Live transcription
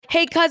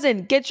hey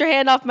cousin, get your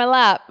hand off my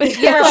lap.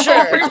 Yeah,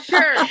 for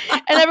sure.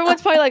 And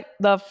everyone's probably like,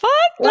 the fuck?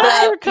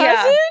 That's your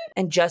cousin? Yeah.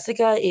 And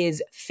Jessica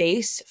is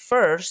face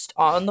first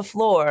on the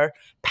floor,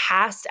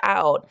 passed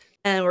out,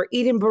 and we're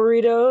eating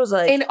burritos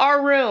in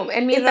our room.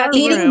 And me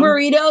eating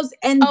burritos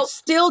and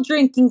still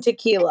drinking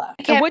tequila.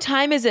 And what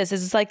time is this?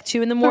 Is this like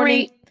 2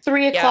 a.m?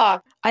 3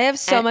 o'clock. I have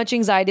so much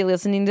anxiety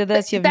listening to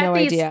this. You have no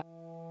idea.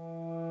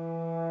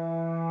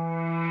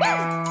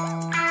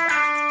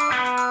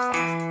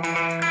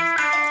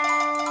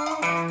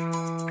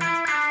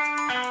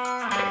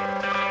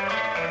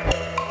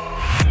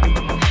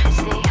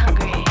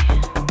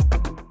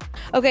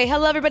 Okay,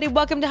 hello everybody.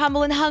 Welcome to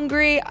Humble and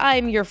Hungry.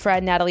 I'm your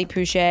friend Natalie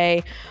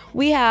Pouchet.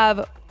 We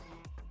have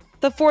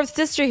the fourth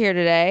sister here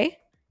today,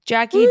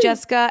 Jackie,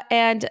 Jessica,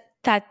 and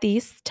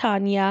Tatis,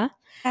 Tanya.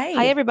 Hey.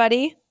 Hi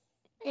everybody.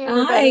 Hey,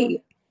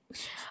 everybody.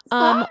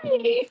 Hi,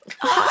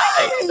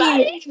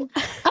 everybody.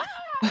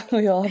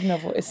 We all have no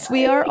voice.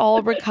 We are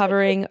all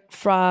recovering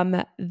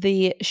from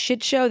the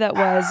shit show that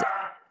was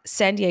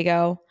San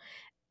Diego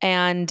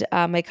and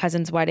my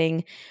cousin's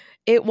wedding.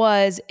 It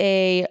was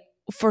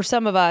for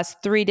some of us,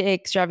 3-day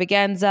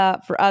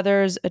extravaganza. For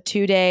others, a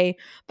 2-day.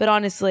 But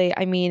honestly,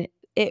 I mean,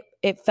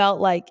 it felt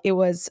like it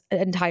was an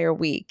entire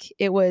week.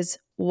 It was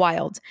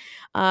wild.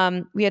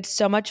 We had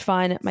so much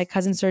fun. My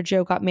cousin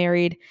Sergio got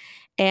married,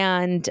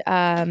 and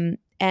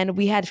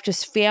we had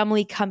just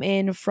family come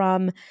in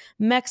from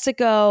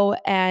Mexico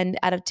and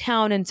out of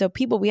town, and so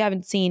people we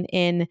haven't seen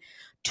in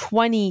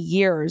 20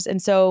 years.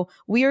 And so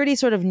we already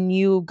sort of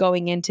knew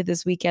going into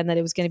this weekend that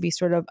it was going to be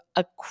sort of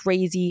a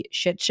crazy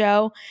shit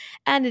show.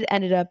 And it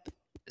ended up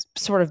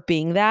sort of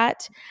being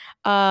that.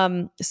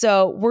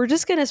 So we're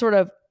just going to sort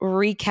of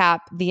recap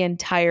the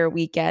entire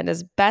weekend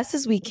as best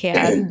as we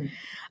can.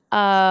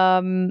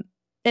 And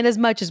as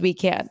much as we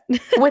can.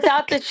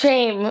 Without the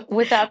shame.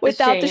 Without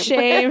the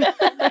shame.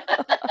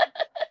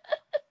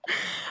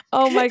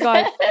 Oh my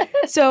God.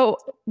 So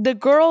the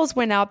girls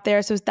went out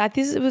there. So it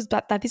was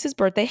Tatis'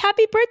 birthday.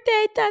 Happy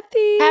birthday,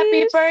 Tatis.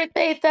 Happy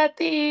birthday,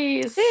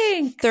 Tatis.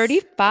 Thanks.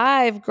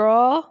 35,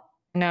 girl.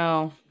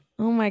 No.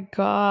 Oh my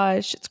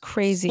gosh. It's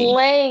crazy.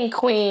 Slaying,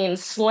 queen.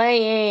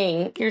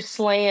 Slaying. You're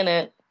slaying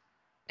it.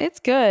 It's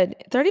good.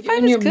 35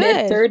 in is your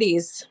good.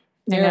 mid-30s.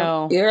 I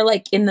know. You're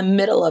like in the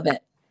middle of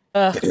it.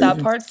 That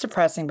part's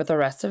depressing, but the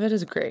rest of it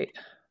is great.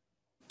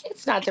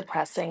 It's not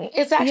depressing.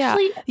 It's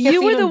actually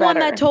you were the one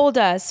better. that told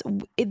us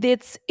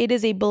it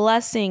is a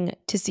blessing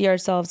to see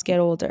ourselves get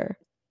older.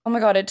 Oh my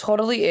God, it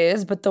totally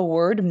is. But the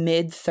word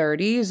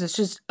mid-30s is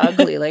just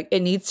ugly. Like it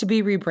needs to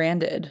be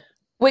rebranded.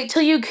 Wait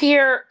till you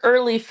hear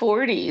early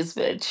 40s,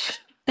 bitch.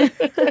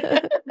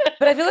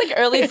 But I feel like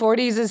early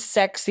 40s is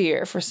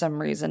sexier for some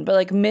reason. But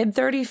like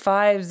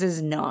mid-35s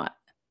is not.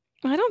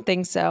 I don't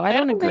think so. I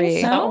don't agree.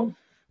 think so.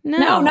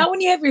 No, not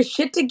when you have your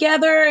shit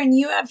together and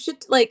you have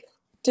shit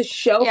to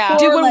show for.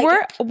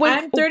 Dude,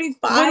 I'm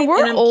 35 when we're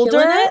and I'm older,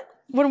 killing it.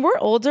 when we're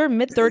older,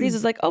 mid-30s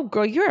is like, oh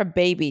girl, you're a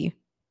baby.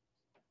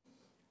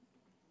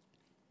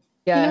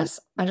 Yes.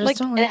 You know? I just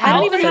don't like I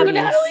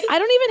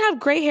don't even have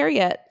gray hair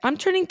yet. I'm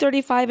turning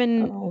 35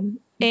 in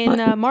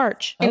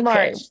March. In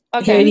March.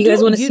 Okay. Hey, do you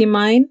guys want to see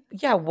mine?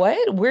 Yeah,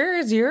 what? Where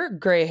is your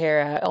gray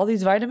hair at? All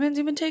these vitamins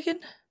you've been taking?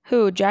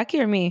 Who, Jackie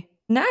or me?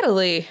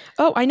 Natalie.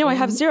 Oh, I know. I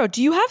have 0.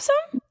 Do you have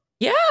some?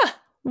 Yeah.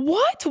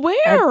 What?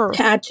 Where?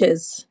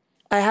 Patches.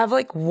 I have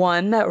like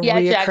one that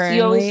Jax,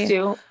 you always reoccurringly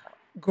do.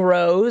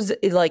 grows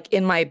like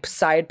in my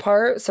side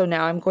part. So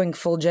now I'm going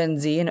full Gen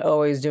Z and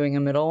always doing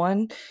a middle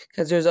one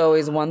because there's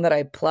always one that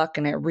I pluck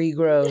and it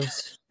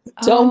regrows.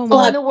 Don't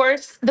pluck. The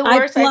worst.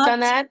 I've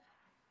done that.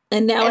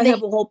 And now I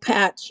have a whole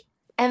patch.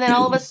 And then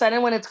all of a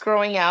sudden, when it's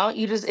growing out,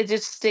 it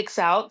just sticks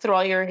out through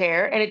all your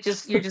hair, and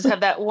you just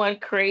have that one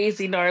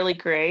crazy gnarly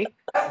gray.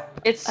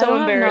 It's so I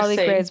don't embarrassing. have gnarly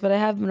grays, but I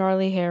have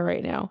gnarly hair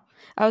right now.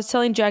 I was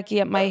telling Jackie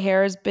that my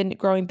hair has been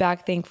growing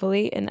back,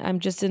 thankfully, and I'm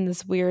just in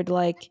this weird,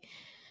 like,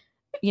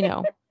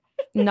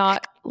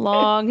 not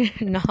long,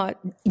 not,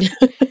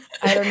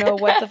 I don't know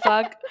what the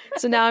fuck.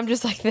 So now I'm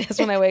just like this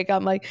when I wake up.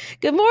 I'm like,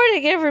 good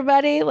morning,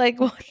 everybody. Like,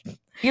 what?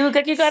 You look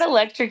like you got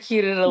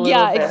electrocuted a little bit.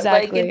 Yeah,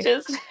 exactly. Like it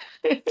just...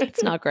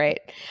 It's not great.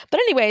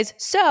 But anyways,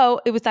 so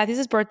it was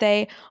Tatis'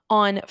 birthday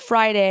on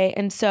Friday.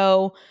 And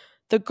so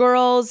the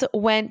girls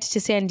went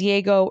to San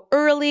Diego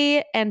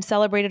early and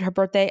celebrated her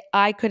birthday.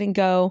 I couldn't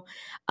go.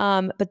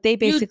 But they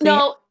basically...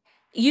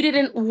 You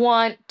didn't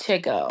want to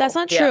go. That's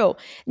not true.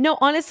 No,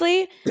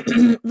 honestly,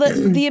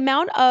 the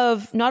amount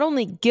of not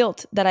only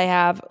guilt that I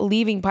have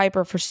leaving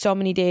Piper for so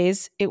many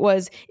days, it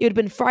would have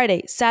been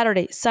Friday,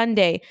 Saturday,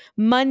 Sunday,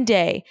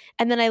 Monday,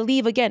 and then I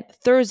leave again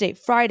Thursday,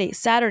 Friday,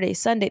 Saturday,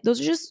 Sunday.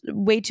 Those are just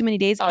way too many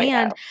days.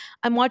 And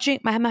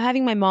I'm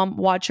having my mom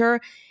watch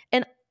her,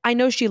 and I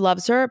know she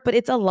loves her, but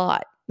it's a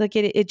lot. Like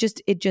it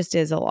just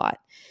is a lot.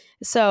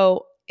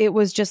 So it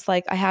was just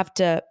like I had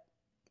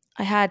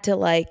to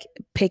like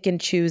pick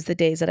and choose the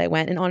days that I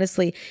went. And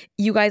honestly,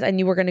 you guys, I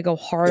knew we were going to go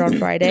hard on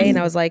Friday. And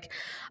I was like,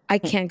 I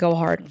can't go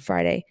hard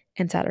Friday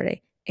and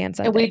Saturday and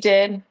Sunday. And we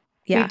did.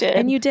 Yeah. We did.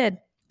 And you did.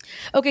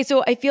 Okay.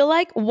 So I feel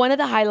like one of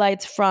the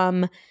highlights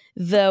from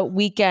the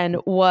weekend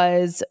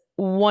was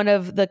one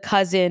of the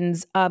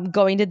cousins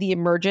going to the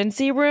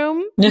emergency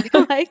room,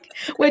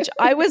 which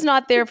I was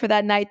not there for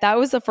that night. That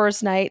was the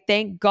first night.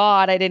 Thank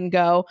God I didn't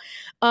go.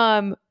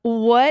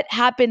 What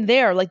happened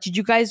there? Like, did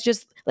you guys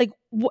just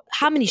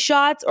how many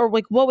shots or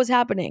what was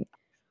happening?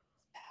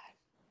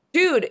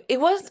 Dude, it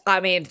was,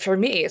 for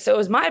me, so it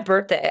was my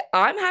birthday.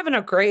 I'm having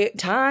a great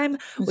time.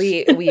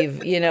 We've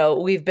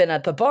been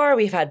at the bar.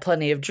 We've had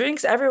plenty of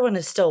drinks. Everyone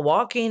is still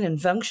walking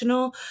and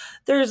functional.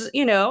 There's,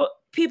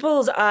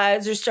 people's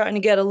eyes are starting to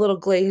get a little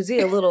glazy,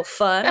 a little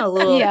fun, a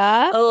little,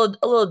 a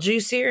little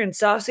juicier and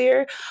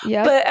saucier.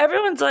 Yep. But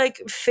everyone's like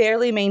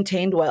fairly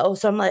maintained well.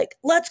 So I'm like,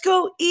 let's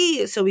go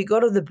eat. So we go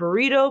to the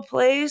burrito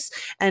place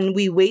and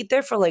we wait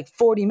there for like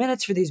 40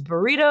 minutes for these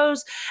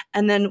burritos.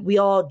 And then we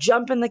all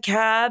jump in the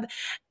cab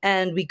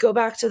and we go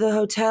back to the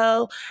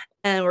hotel.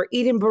 And we're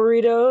eating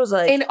burritos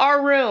in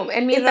our room,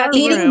 and me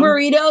eating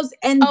burritos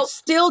and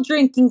still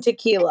drinking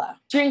tequila.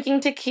 Drinking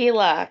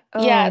tequila.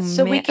 Oh, yeah.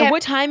 So man. we kept. And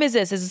what time is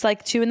this? Is this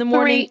like 2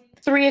 a.m?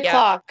 3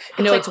 o'clock.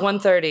 No, it's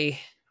 1:30.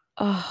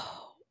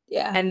 Oh,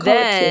 yeah. And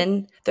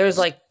then there's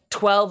like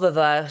 12 of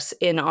us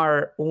in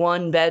our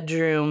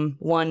 1-bedroom,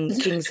 1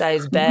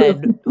 king-size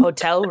bed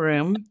hotel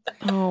room.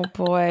 Oh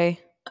boy.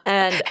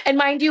 And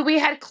mind you, we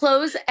had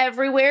clothes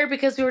everywhere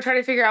because we were trying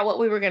to figure out what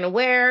we were going to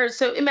wear.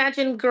 So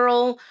imagine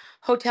girl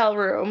hotel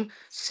room,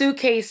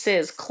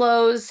 suitcases,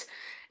 clothes.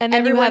 And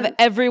then you have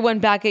everyone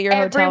back at your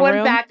hotel room.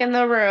 Everyone back in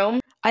the room.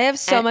 I have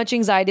so much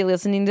anxiety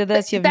listening to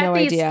this. You have no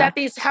idea.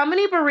 How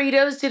many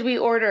burritos did we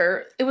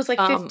order? It was like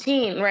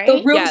 15, right?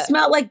 The room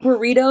smelled like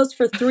burritos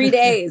for 3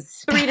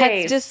 days. 3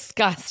 days. That's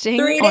disgusting.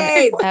 3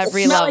 days.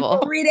 Every smelled level.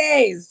 like 3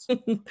 days.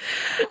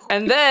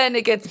 And then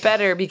it gets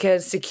better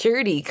because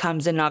security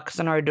comes and knocks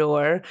on our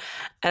door.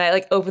 And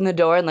I open the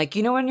door and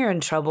when you're in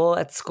trouble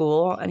at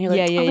school and you're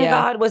like, oh my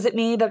God, was it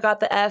me that got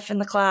the F in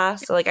the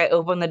class? So I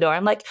open the door.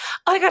 I'm like,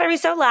 oh, I gotta be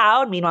so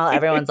loud. Meanwhile,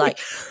 everyone's like,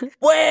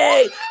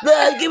 wait,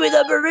 give me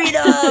the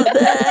burrito.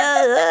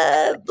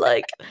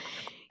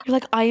 You're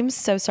like, I am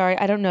so sorry.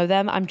 I don't know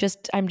them. I'm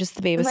just the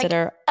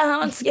babysitter.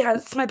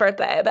 It's my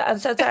birthday, but I'm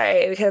so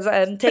sorry because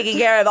I'm taking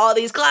care of all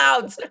these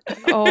clowns.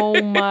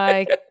 Oh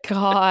my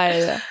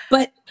God.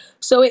 But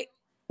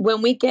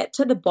when we get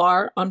to the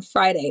bar on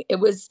Friday,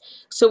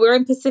 we're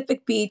in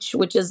Pacific Beach,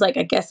 which is I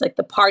guess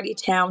the party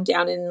town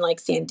down in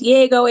San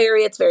Diego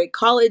area. It's very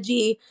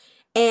college-y.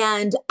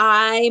 And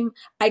I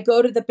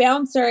go to the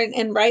bouncer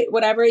and write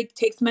whatever, he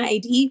takes my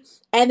ID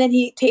and then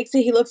he takes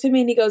it, he looks at me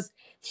and he goes,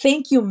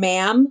 "Thank you,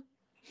 ma'am."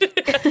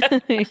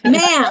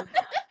 Ma'am.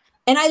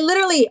 And I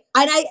literally,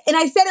 and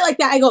I said it like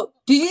that. I go,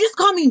 "Did you just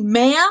call me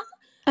ma'am?"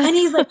 And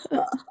he's like,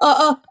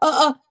 I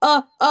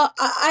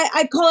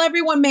call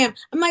everyone ma'am.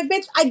 I'm like,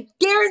 bitch, I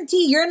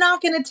guarantee you're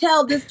not going to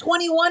tell this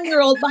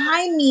 21-year-old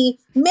behind me,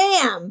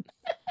 ma'am.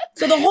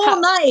 So the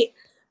whole night,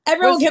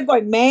 everyone kept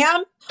going,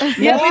 ma'am.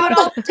 Yeah, we would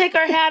all take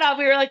our hat off.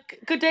 We were like,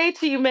 "Good day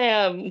to you,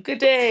 ma'am. Good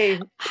day."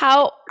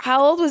 How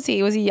old was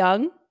he? Was he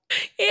young?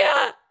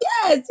 Yeah.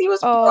 Yes, he was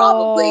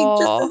probably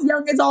just as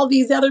young as all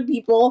these other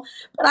people.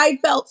 But I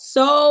felt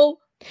so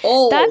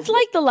old. That's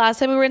the last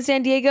time we were in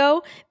San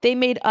Diego. They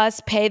made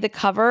us pay the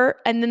cover,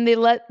 and then they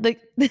let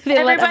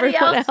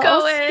everyone else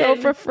go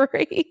for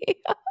free.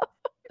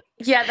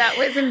 Yeah, that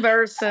was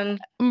embarrassing.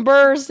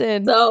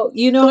 So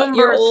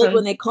you're old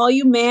when they call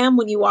you ma'am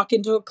when you walk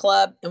into a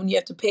club and when you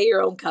have to pay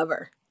your own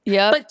cover.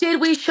 Yeah. But did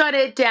we shut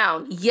it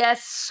down?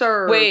 Yes,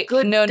 sir. Wait,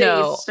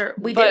 no. Sir.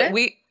 We did.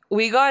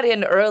 We got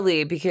in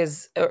early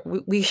because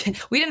we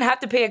didn't have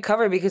to pay a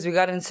cover because we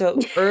got in so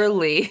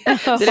early. They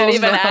didn't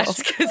even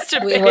ask us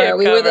to pay a cover.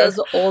 We were those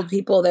old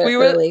people there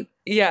early.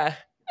 Yeah.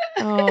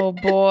 Oh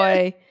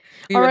boy.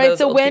 All right.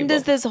 So when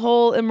does this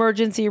whole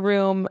emergency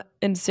room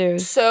ensue?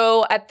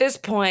 So at this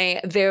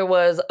point, there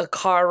was a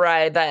car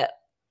ride that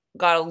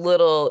got a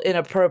little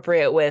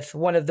inappropriate with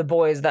one of the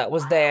boys that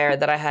was there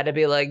that I had to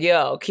be like,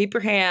 yo, keep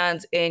your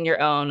hands in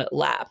your own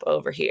lap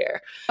over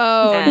here.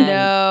 Oh,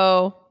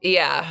 no.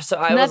 Yeah. So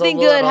Nothing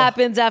good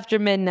happens after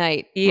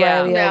midnight.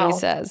 Yeah. Riley always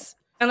says.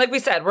 And like we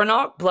said, we're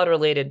not blood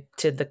related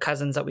to the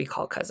cousins that we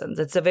call cousins.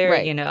 It's a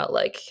very,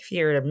 if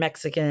you're a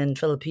Mexican,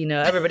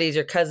 Filipino, everybody's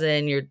your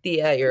cousin, your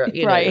tia, your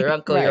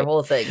uncle, your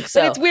whole thing.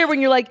 So but it's weird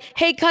when you're like,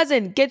 "Hey,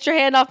 cousin, get your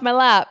hand off my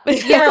lap."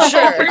 Yeah,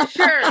 for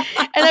sure.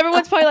 And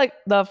everyone's probably like,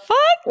 "The fuck?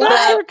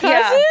 That's your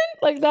cousin?"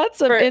 Yeah. That's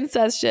some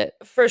incest shit.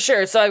 For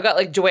sure. So I've got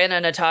Joanna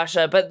and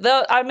Natasha, but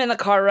I'm in the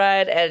car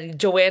ride and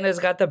Joanna's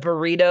got the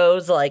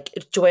burritos.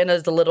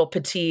 Joanna's the little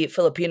petite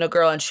Filipino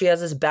girl and she has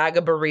this bag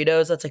of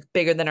burritos that's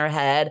bigger than her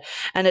head.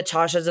 And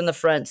Natasha's in the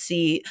front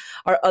seat.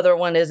 Our other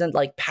one isn't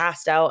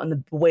passed out in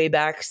the way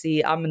back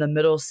seat. I'm in the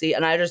middle seat.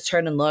 And I just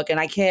turn and look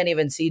and I can't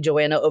even see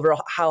Joanna over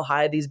how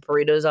high these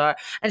burritos are.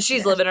 And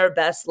she's living her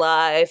best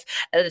life.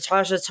 And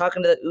Natasha's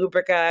talking to the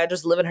Uber guy,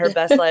 just living her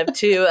best life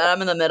too. And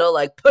I'm in the middle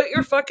put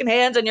your fucking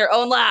hands on your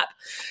own lap.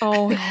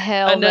 Oh,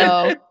 hell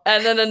no.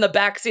 And then in the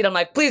back seat, I'm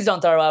like, please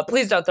don't throw up.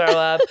 Please don't throw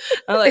up.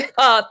 I'm like,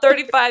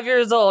 35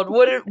 years old.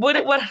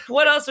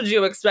 What else would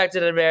you expect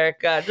in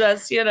America?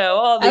 Just,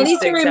 all these things At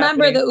least you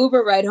remember happening. the Uber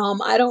Uber ride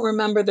home. I don't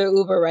remember the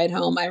Uber ride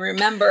home. I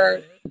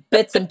remember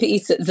bits and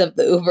pieces of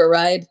the Uber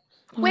ride.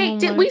 Wait, Oh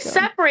did my we God.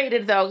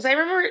 separated though?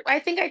 Because I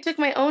think I took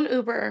my own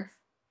Uber.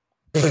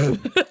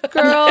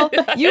 Girl,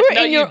 you were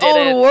No, in you your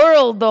didn't. own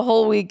world the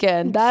whole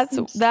weekend. That's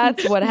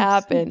what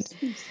happened.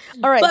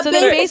 All right, But so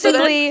then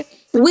basically,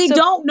 we so-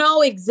 don't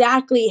know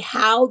exactly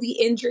how the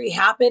injury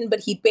happened,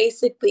 but he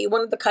basically,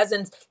 one of the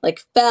cousins,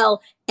 like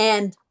fell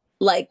and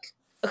like.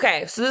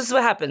 Okay, so this is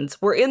what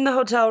happens. We're in the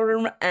hotel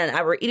room and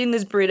we're eating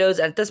these burritos.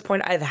 And at this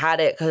point, I've had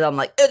it because I'm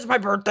like, it's my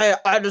birthday.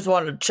 I just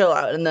want to chill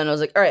out. And then I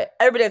was like, all right,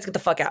 everybody, let's get the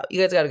fuck out. You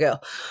guys got to go.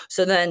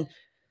 So then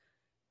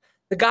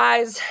the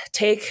guys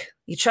take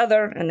each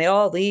other and they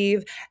all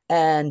leave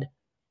and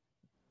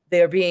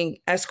they are being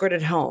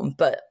escorted home.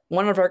 But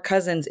one of our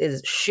cousins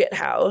is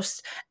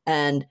shithoused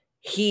and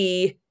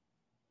he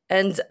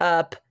ends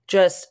up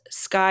just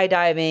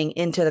skydiving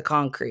into the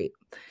concrete.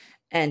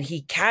 And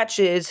he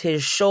catches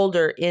his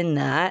shoulder in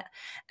that.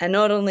 And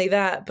not only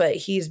that, but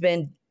he's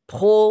been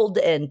pulled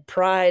and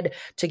pried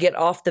to get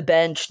off the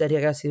bench that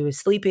I guess he was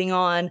sleeping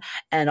on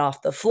and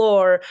off the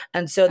floor.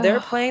 And so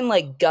they're playing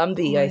like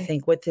Gumby, I boy.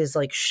 think, with his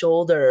like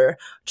shoulder,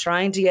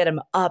 trying to get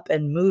him up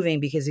and moving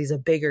because he's a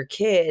bigger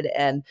kid.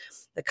 And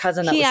the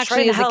cousin that he was actually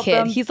trying to is a help kid.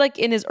 him. He's like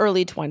in his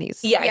early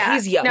 20s. Yeah,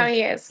 he's young. No,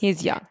 he is.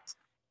 He's young.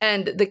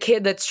 And the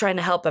kid that's trying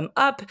to help him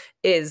up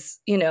is,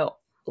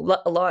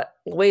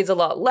 weighs a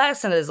lot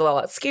less and is a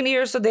lot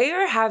skinnier. So they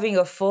are having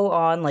a full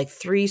on like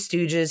Three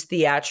Stooges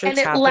theatrics And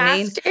it happening.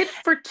 lasted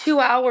for 2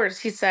 hours,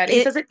 he said.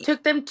 He says it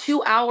took them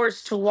 2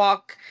 hours to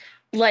walk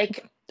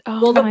like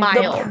Oh a my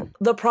mile. God.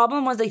 The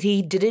problem was that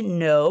he didn't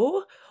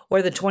know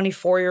where the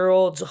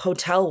 24-year-old's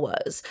hotel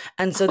was.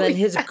 And so then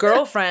his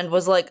girlfriend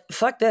was like,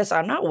 fuck this.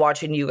 I'm not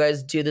watching you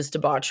guys do this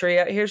debauchery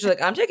out here. She's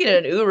like, I'm taking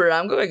an Uber.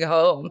 I'm going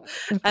home.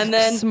 And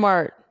then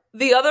Smart.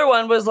 the other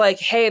one was like,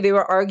 hey, they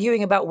were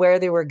arguing about where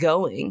they were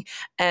going.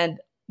 And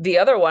the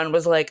other one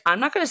was like, I'm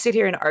not going to sit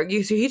here and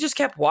argue. So he just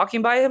kept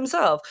walking by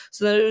himself.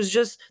 So then it was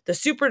just the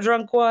super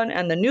drunk one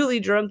and the newly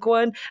drunk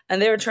one.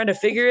 And they were trying to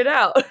figure it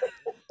out.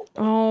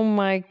 Oh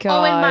my gosh.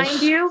 Oh, and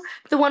mind you,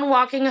 the one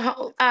walking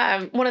home,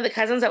 one of the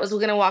cousins that was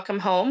going to walk him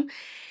home,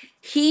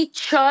 he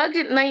chugged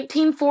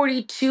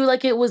 1942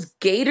 like it was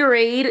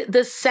Gatorade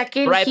the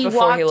second Right he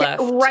before walked he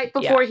left. right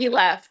before he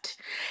left.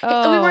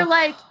 And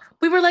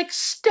we were like,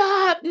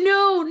 stop,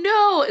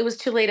 no. It was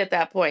too late at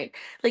that point.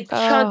 Like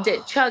chugged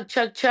it, chug.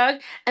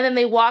 And then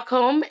they walk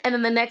home. And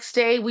then the next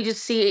day we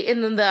just see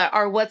in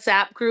our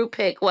WhatsApp group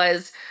pic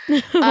was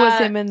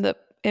him in the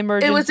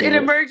emergency it was an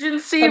room.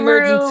 emergency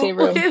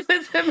room. It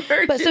was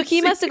emergency. But so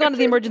he must have gone to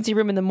the emergency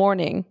room in the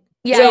morning.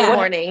 Yeah, in the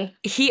morning.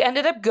 He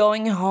ended up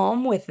going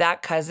home with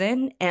that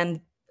cousin and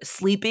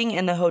sleeping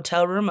in the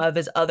hotel room of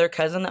his other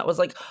cousin that was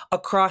like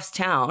across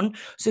town.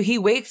 So he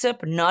wakes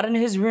up not in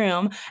his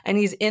room and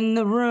he's in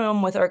the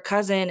room with our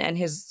cousin and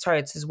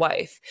it's his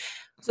wife.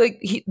 So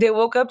like they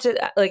woke up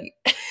to like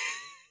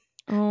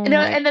Oh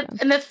and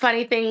the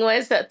funny thing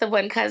was that the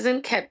one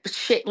cousin kept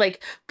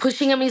like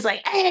pushing him. He's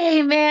like,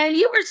 "Hey man,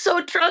 you were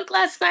so drunk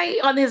last night,"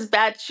 on his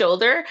bad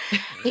shoulder.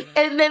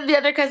 And then the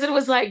other cousin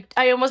was like,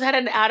 "I almost had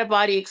an out of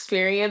body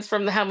experience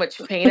from how much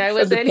pain I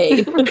was in."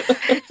 He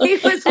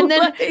was and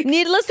then, like,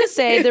 needless to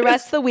say, the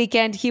rest of the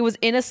weekend he was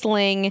in a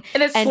sling,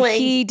 and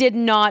he did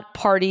not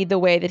party the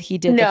way that he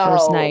did the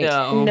first night.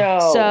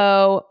 No.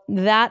 So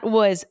that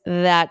was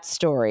that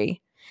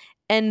story,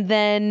 and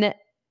then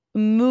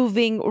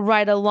moving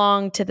right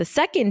along to the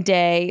second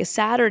day,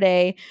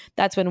 Saturday,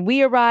 that's when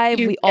we arrive.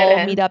 We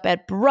all meet up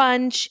at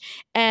brunch,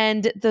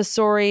 and the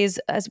stories,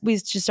 as we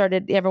just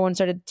everyone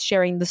started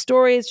sharing the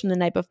stories from the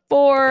night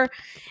before.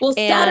 Well,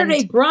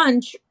 Saturday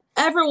brunch,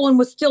 everyone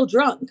was still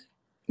drunk.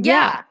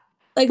 Yeah.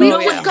 Like no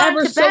one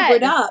ever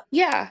sobered up.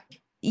 Yeah.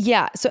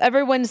 Yeah, so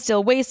everyone's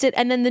still wasted,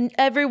 and then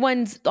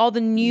all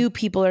the new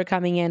people are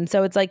coming in.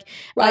 So it's like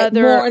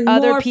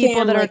other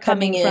people that are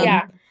coming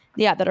from.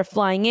 Yeah, that are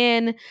flying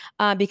in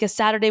because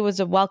Saturday was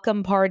a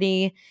welcome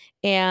party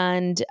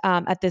and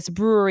at this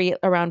brewery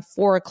around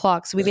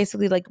 4:00. So we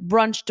basically like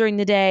brunch during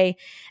the day,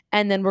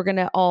 and then we're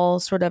gonna all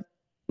sort of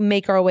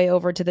make our way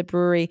over to the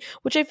brewery,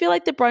 which I feel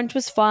like the brunch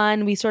was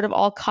fun. We sort of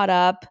all caught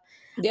up.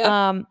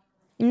 Yeah.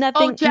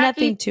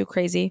 Nothing too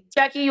crazy.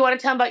 Jackie, you want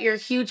to tell them about your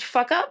huge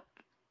fuck up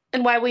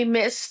and why we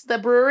missed the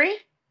brewery?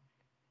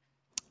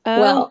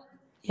 Well,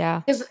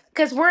 yeah,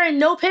 because we're in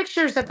no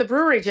pictures at the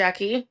brewery,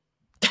 Jackie.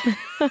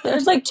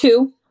 There's like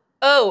 2.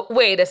 Oh,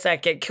 wait a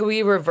second. Can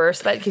we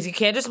reverse that? Because you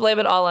can't just blame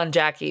it all on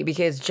Jackie,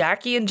 because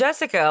Jackie and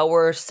Jessica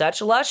were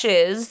such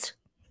lushes.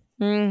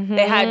 Mm-hmm.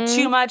 They had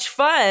too much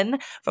fun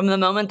from the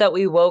moment that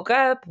we woke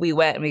up. We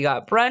went and we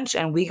got brunch,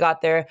 and we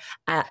got there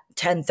at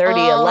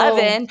 10:30,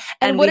 11.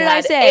 And what did I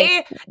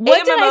say?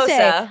 What did I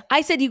say? I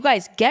said, you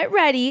guys get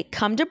ready,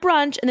 come to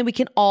brunch, and then we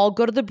can all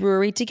go to the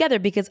brewery together,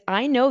 because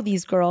I know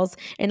these girls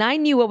and I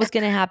knew what was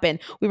going to happen.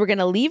 We were going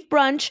to leave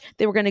brunch.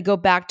 They were going to go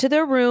back to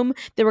their room.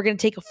 They were going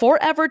to take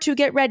forever to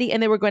get ready,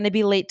 and they were going to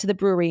be late to the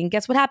brewery. And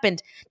guess what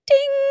happened? Ding!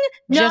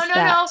 No.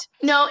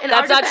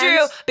 That's not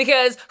true,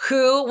 because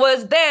who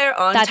was there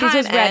on time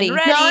was ready. and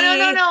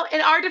ready? No.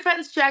 In our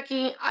defense,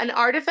 Jackie,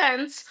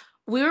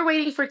 we were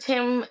waiting for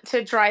Tim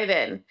to drive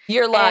in.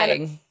 You're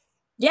lying.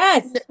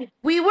 Yes.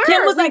 We were.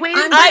 Tim was we like, waited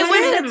I'm for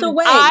 10 Tim. minutes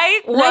away.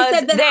 I And I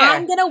said, was then there.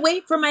 I'm going to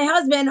wait for my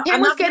husband. Tim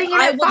I'm was not gonna, getting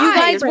in I at will 5. You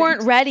guys different.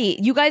 weren't ready.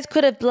 You guys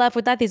could have left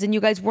with that things and you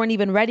guys weren't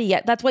even ready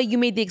yet. That's why you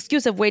made the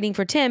excuse of waiting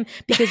for Tim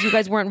because you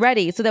guys weren't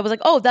ready. So that was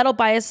like, oh, that'll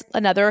buy us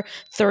another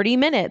 30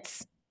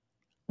 minutes.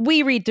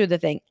 We read through the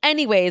thing.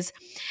 Anyways,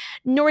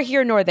 nor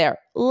here nor there.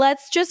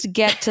 Let's just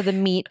get to the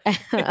meat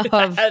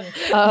of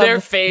their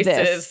this.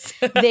 faces.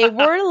 They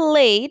were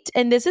late,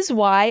 and this is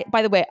why.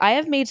 By the way, I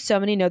have made so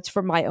many notes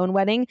for my own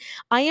wedding.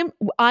 I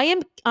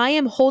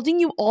am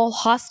holding you all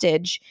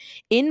hostage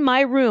in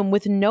my room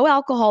with no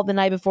alcohol the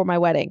night before my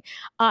wedding.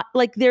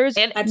 Like there's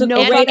That's a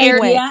no great fucking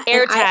way. idea.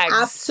 Air And I tags.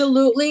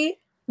 absolutely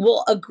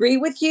will agree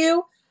with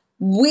you.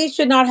 We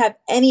should not have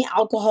any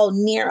alcohol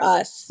near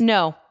us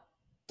No.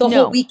 the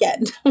whole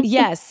weekend.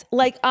 Yes,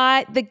 like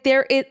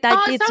there it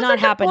that it it's sounds not like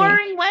happening. a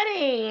boring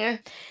wedding.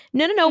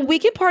 No. We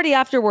can party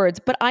afterwards,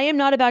 but I am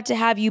not about to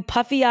have you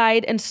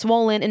puffy-eyed and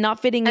swollen and not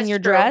fitting in That's your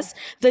true. dress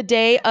the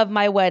day of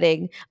my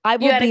wedding. I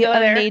will gotta be go a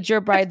there. major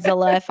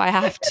bridezilla if I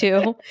have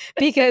to,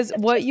 because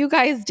what you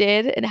guys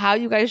did and how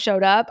you guys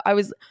showed up, I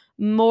was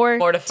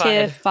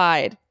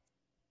mortified.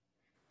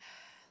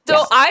 So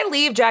Yes. I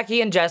leave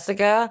Jackie and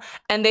Jessica,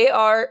 and they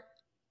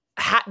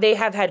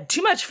have had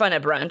too much fun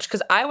at brunch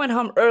because I went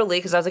home early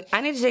because I was like,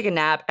 I need to take a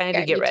nap. I need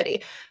to get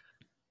ready.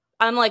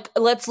 I'm like,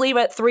 let's leave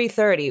at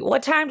 3:30.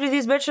 What time do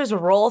these bitches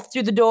roll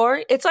through the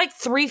door? It's like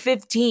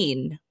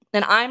 3:15.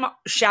 And I'm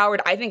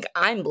showered. I think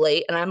I'm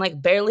late, and I'm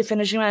like barely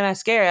finishing my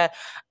mascara.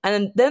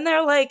 And then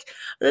they're like,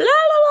 la la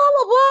la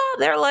la blah.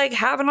 They're like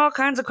having all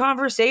kinds of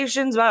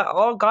conversations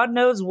about God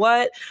knows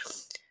what.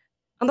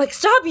 I'm like,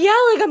 stop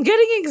yelling. I'm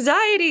getting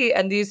anxiety.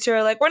 And these two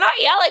are like, we're not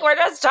yelling. We're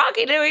just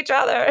talking to each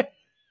other.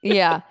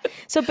 Yeah.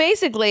 So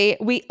basically,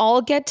 we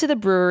all get to the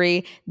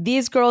brewery.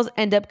 These girls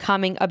end up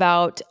coming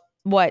about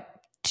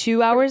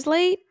 2 hours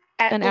late?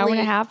 An hour and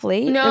a half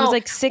late? No, It was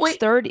like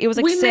 6:30. It was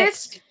like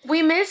 6.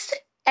 We missed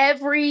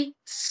every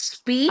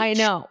speech. I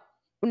know.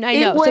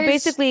 It So was-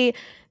 basically,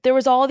 there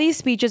was all these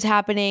speeches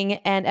happening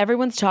and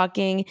everyone's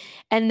talking,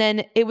 and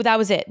then that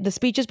was it. The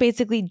speeches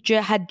basically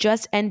had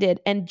just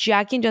ended, and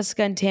Jackie and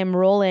Jessica and Tim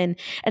roll in,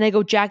 and I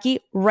go, Jackie,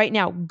 right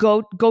now,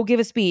 go give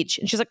a speech.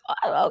 And she's like,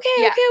 oh,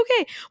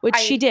 okay, which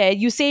she did.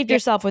 You saved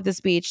yourself with the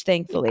speech,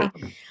 thankfully.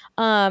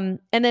 And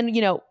then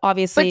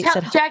obviously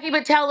Jackie,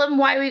 but tell them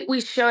why we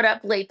showed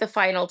up late the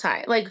final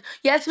time. Like,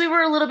 yes, we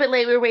were a little bit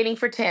late. We were waiting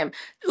for Tim.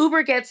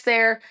 Uber gets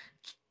there.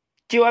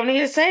 Do you want me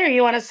to say or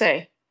you want to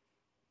say?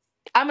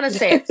 I'm going to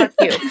say it. Fuck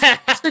you.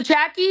 So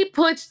Jackie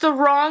puts the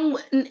wrong...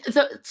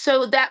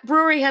 So that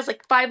brewery has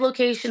like 5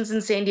 locations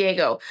in San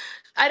Diego.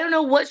 I don't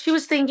know what she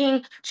was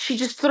thinking. She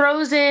just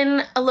throws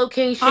in a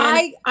location.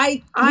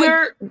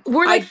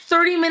 We're like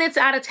 30 minutes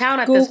out of town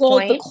at this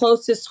point. Googled the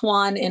closest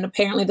one, and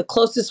apparently the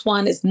closest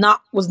one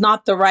was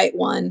not the right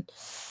one.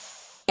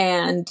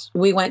 And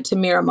we went to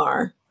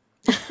Miramar.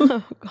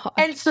 Oh, God.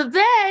 And so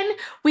then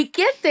we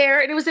get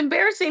there, and it was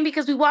embarrassing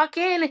because we walk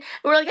in, and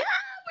we're like,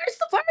 where's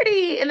the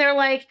party? And they're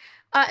like,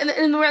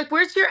 and we're like,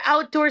 where's your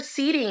outdoor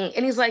seating?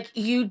 And he's like,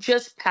 you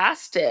just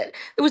passed it.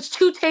 There was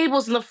 2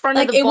 tables in the front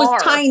of the bar. It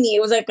was tiny.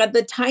 It was like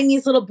the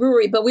tiniest little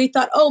brewery. But we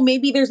thought, oh,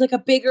 maybe there's like a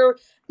bigger,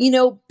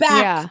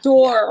 back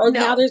door. Or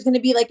now there's going to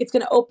be like, it's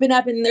going to open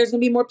up and there's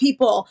going to be more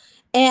people.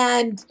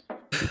 And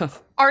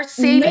our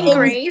saving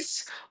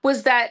grace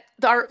was that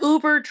our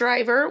Uber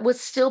driver was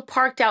still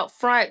parked out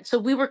front. So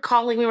we were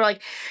calling. We were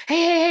like,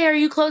 hey, are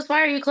you close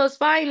by? Are you close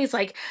by? And he's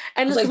like,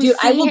 and I was like, dude,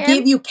 I will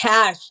give you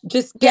cash.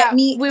 Just get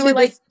me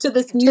to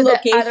this new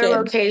location. The other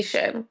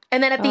location.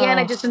 And then at the end,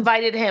 I just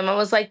invited him. I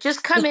was like,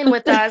 just come in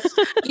with us.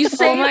 You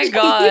saved. Oh my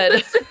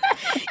God.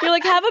 You're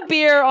like, have a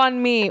beer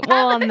on me.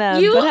 Well, on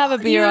them, but have a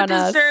beer on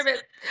us. You deserve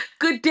it.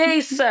 Good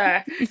day,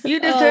 sir. You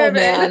deserve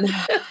it.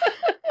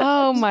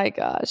 Oh my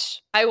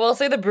gosh. I will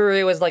say the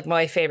brewery was like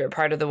my favorite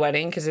part of the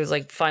wedding because it was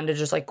like fun to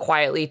just like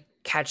quietly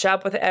catch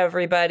up with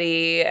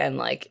everybody and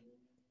like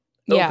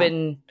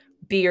open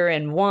beer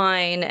and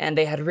wine. And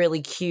they had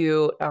really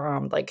cute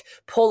like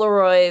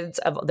Polaroids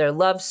of their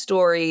love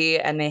story.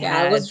 And they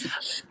had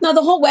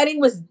the whole wedding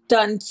was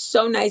done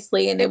so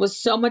nicely, and it was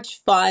so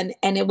much fun,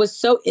 and it was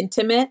so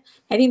intimate.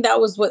 I think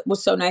that was what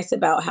was so nice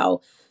about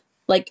how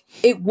like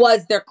it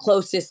was their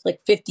closest,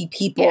 like 50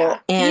 people,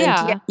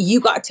 and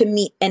you got to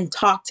meet and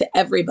talk to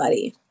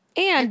everybody.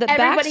 And the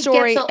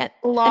backstory, and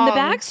the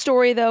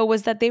backstory though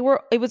was that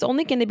it was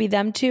only going to be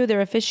them two,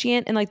 their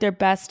officiant and like their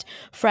best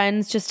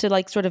friends, just to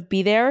like sort of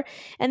be there.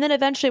 And then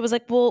eventually it was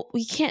like, well,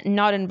 we can't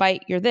not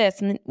invite your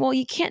this, and then, well,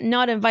 you can't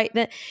not invite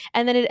that.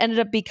 And then it ended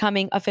up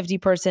becoming a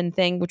 50-person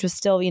thing, which was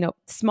still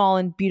small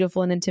and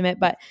beautiful and intimate,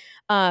 but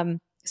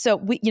so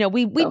we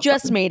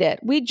just made it.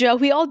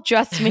 We all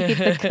just made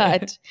the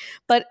cut,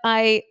 but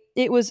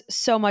it was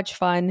so much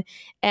fun,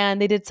 and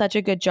they did such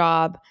a good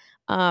job.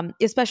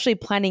 Especially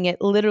planning it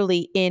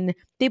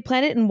they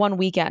planned it in one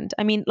weekend.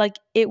 I mean, like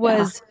it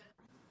was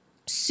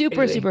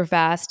super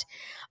fast.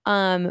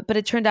 But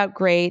it turned out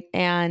great.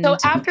 And so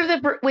after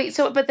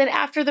but then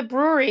after the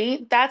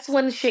brewery, that's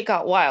when shit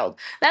got wild.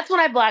 That's when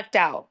I blacked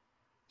out.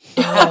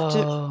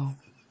 Oh.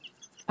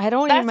 I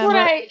don't even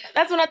remember.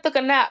 That's when I took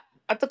a nap.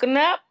 I took a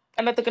nap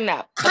and I took a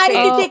nap. How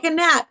did you take a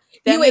nap?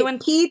 Then You we ate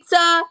went-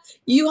 pizza.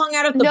 You hung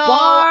out at the No,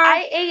 bar.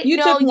 I ate. You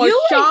no, took more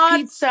you shots. ate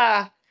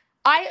pizza.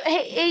 I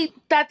ate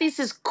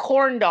Tatis's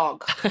corn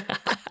dog.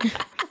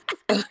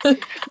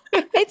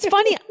 It's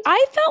funny.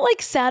 I felt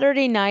like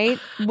Saturday night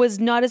was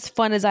not as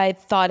fun as I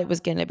thought it was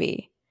going to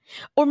be.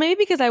 Or maybe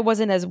because I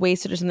wasn't as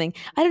wasted or something.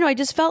 I don't know. I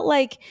just felt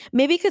like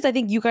maybe because I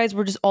think you guys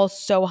were just all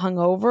so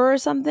hungover or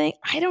something.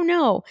 I don't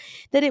know.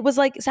 That it was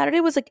like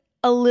Saturday was like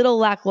a little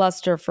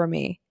lackluster for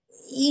me.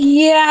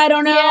 Yeah, I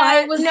don't know.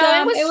 Yeah, it was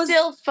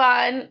still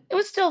fun. It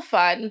was still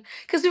fun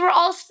because we were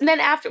all. Then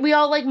after we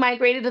all like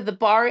migrated to the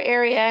bar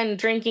area and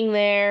drinking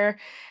there.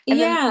 And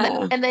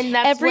Yeah. then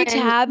that's Every when,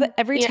 tab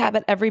yeah,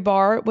 at every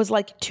bar was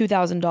like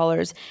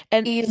 $2,000.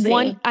 And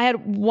Easy. I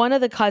had one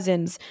of the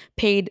cousins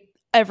paid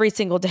every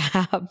single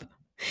tab.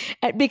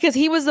 Because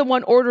he was the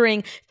one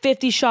ordering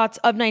 50 shots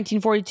of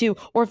 1942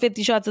 or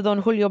 50 shots of Don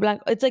Julio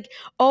Blanco. It's like,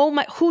 oh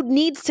my, who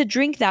needs to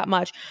drink that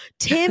much?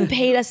 Tim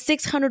paid a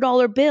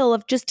 $600 bill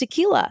of just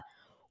tequila.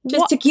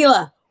 Just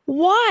tequila.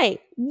 Why?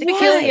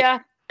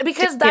 Tequila.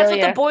 Because that's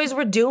what the boys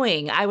were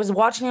doing. I was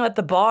watching them at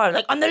the bar,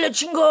 like, andale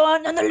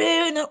chingon,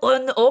 andale,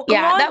 oh,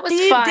 come on, that was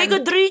team, fun. take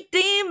a drink,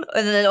 team.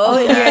 And then,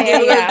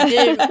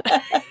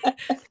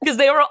 because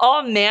they were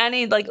all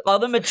manning, like, all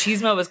the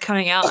machismo was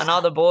coming out on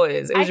all the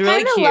boys. It was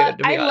really cute,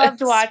 to be honest.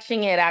 loved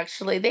watching it,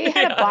 actually. They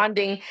had a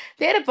bonding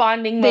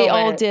moment. They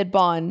all did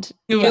bond.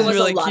 It was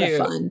really a lot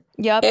cute. of fun.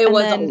 Yep. It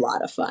was a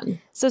lot of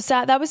fun. So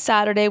that was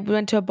Saturday. We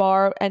went to a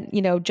bar and,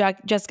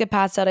 Jessica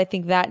passed out, I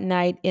think, that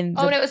night in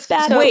the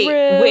bathroom.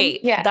 Wait.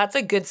 Yeah. That's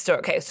a good story.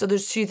 Okay, so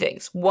there's two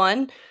things.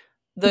 One,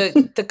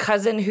 the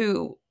cousin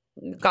who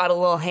got a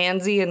little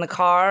handsy in the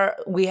car,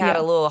 we had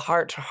a little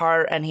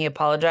heart-to-heart, and he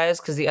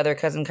apologized because the other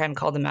cousin kind of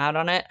called him out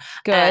on it.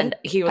 Good. And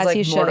he was As like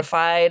he should.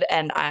 mortified,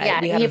 and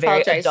we had a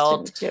very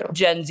adult too.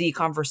 Gen Z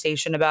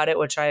conversation about it,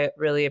 which I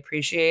really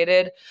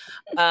appreciated.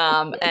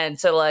 And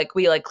so like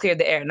we like cleared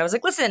the air, and I was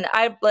like, listen,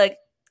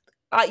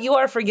 you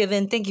are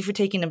forgiven. Thank you for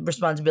taking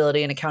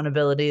responsibility and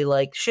accountability.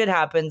 Like, shit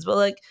happens, but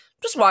like,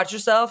 just watch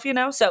yourself,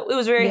 So it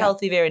was very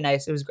healthy, very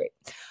nice. It was great.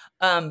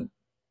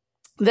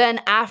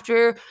 Then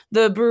after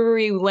the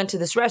brewery, we went to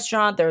this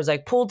restaurant. There was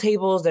like pool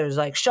tables. There was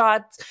like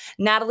shots.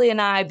 Natalie and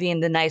I,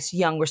 being the nice,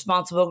 young,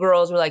 responsible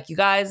girls, were like, you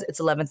guys,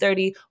 it's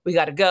 11:30. We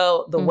got to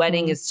go. The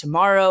wedding is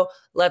tomorrow.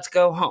 Let's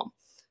go home.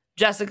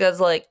 Jessica's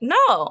like,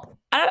 no,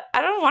 I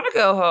don't want to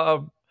go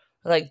home.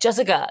 Like,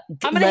 Jessica,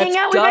 I'm going to hang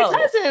out with my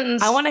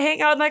cousins. I want to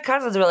hang out with my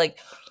cousins. We're like,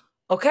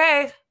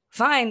 okay,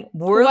 fine.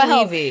 We're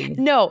leaving.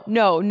 No.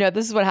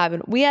 This is what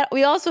happened. We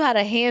also had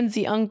a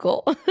handsy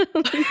uncle.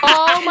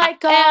 Oh my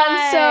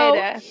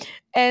God.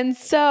 And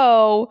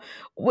so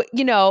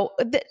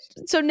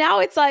so now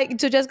it's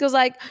like, so Jessica's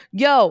like,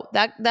 yo,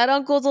 that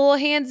uncle's a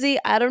little handsy.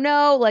 I don't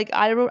know. Like,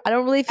 I don't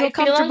really feel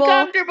comfortable.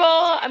 I'm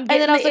and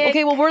then I was like,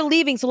 okay, well, we're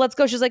leaving. So let's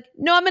go. She's like,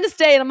 no, I'm going to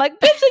stay. And I'm like,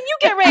 bitch, then you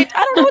get raped. I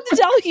don't know what to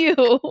tell you.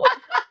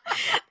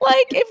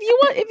 Like, if you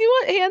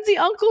want handsy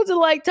uncle to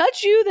like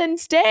touch you, then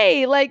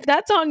stay. Like,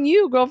 that's on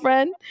you,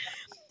 girlfriend.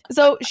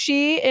 So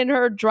she, in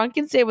her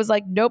drunken state, was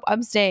like, nope,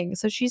 I'm staying.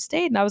 So she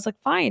stayed. And I was like,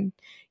 fine.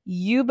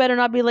 You better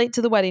not be late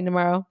to the wedding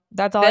tomorrow.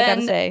 That's all I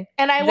gotta say.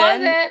 And I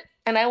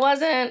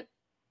wasn't.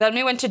 Then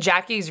we went to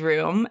Jackie's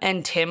room,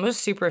 and Tim was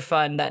super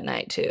fun that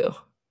night too.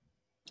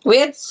 We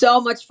had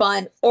so much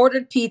fun.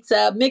 Ordered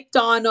pizza,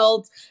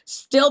 McDonald's,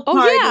 still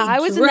party. Oh yeah,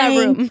 I was in that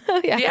room.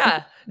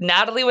 Yeah.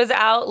 Natalie was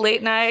out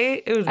late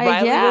night. It was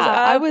Riley was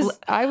out.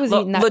 I was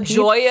eating that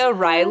LaJoya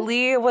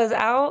Riley was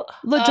out.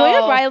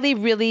 LaJoya Riley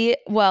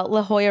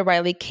LaJoya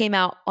Riley came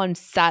out on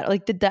Saturday,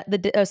 like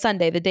the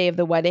Sunday, the day of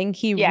the wedding.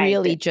 He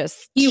really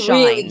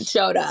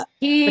showed up.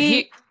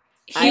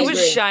 He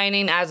was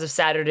shining as of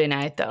Saturday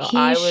night, though.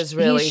 I was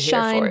really here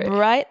for it.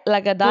 Bright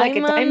like a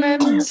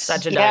diamond.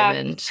 Such a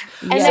diamond.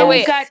 And then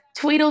we got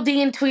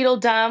Tweedledee and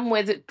Tweedledum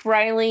with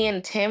Riley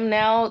and Tim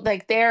now.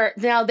 Like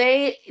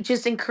they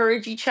just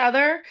encourage each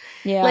other.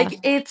 Yeah. Like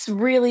it's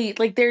really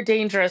like they're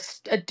dangerous,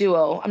 a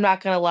duo. I'm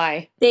not gonna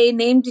lie. They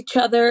named each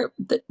other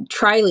the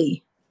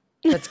Triley.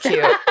 That's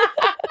cute.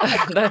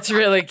 That's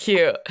really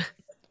cute.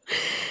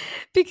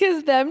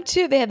 Because them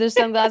two, they had their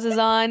sunglasses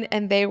on,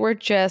 and they were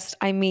just,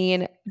 I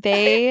mean,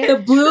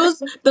 the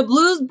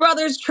Blues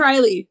Brothers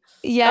Triley.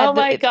 Yeah. Oh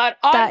my God.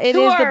 It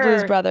is the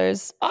Blues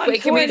Brothers.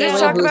 Wait, can we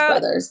just talk about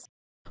Brothers?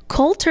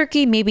 Cold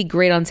turkey may be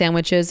great on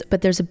sandwiches,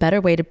 but there's a better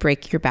way to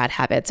break your bad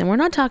habits. And we're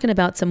not talking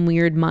about some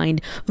weird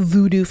mind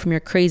voodoo from your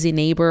crazy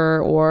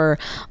neighbor or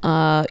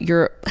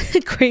your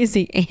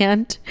crazy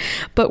aunt,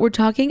 but we're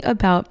talking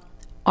about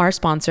our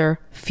sponsor,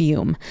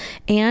 Fume.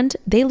 And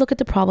they look at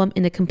the problem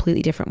in a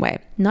completely different way.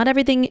 Not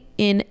everything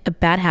in a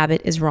bad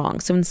habit is wrong.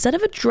 So instead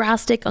of a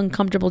drastic,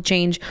 uncomfortable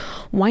change,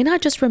 why not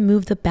just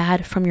remove the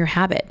bad from your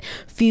habit?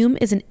 Fume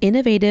is an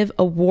innovative,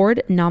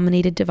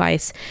 award-nominated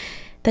device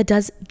that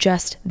does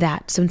just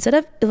that. So instead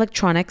of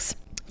electronics,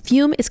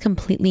 Fume is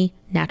completely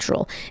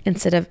natural.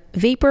 Instead of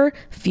vapor,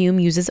 Fume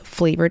uses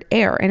flavored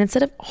air. And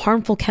instead of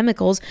harmful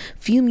chemicals,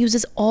 Fume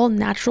uses all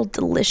natural,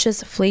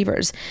 delicious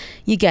flavors.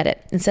 You get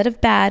it. Instead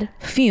of bad,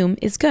 Fume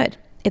is good.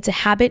 It's a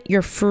habit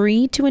you're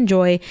free to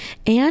enjoy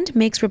and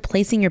makes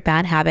replacing your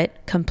bad habit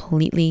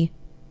completely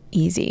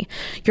easy.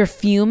 Your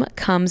Fume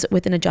comes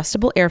with an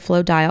adjustable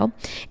airflow dial,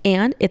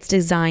 and it's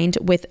designed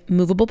with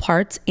movable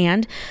parts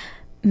and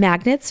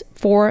magnets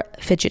for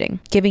fidgeting,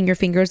 giving your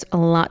fingers a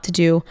lot to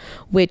do,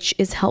 which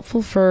is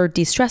helpful for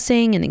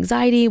de-stressing and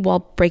anxiety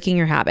while breaking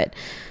your habit.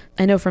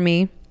 I know for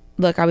me,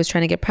 look, I was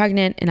trying to get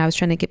pregnant and I was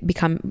trying to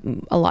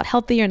become a lot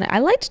healthier, and I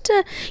liked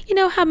to,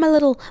 have my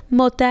little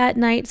mota at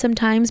night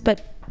sometimes,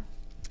 but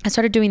I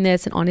started doing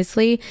this, and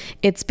honestly,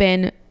 it's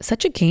been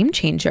such a game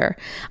changer.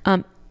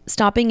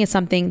 Stopping is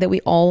something that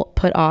we all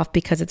put off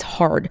because it's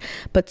hard,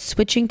 but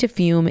switching to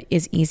Fume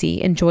is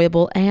easy,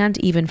 enjoyable, and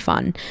even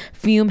fun.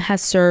 Fume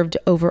has served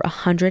over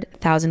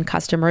 100,000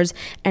 customers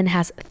and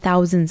has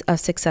thousands of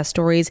success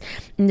stories,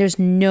 and there's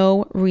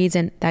no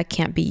reason that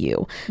can't be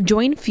you.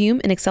 Join Fume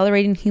in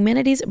accelerating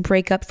humanity's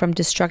breakup from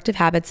destructive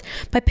habits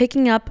by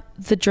picking up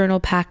the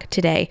journal pack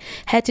today.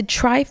 Head to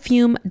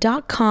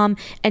tryfume.com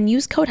and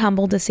use code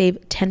HUMBLE to save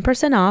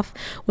 10% off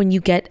when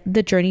you get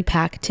the journey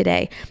pack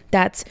today.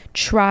 That's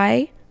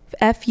tryfum.com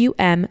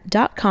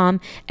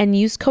and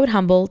use code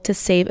HUMBLE to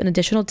save an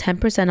additional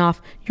 10%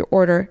 off your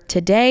order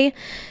today.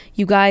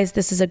 You guys,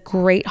 this is a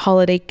great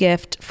holiday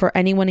gift for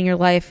anyone in your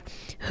life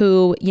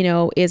who,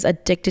 is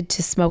addicted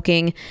to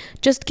smoking.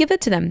 Just give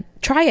it to them.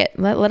 Try it.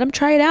 Let them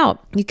try it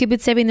out. You could be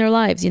saving their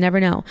lives. You never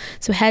know.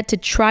 So head to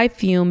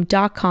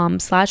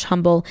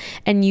tryfume.com/humble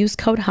and use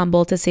code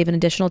HUMBLE to save an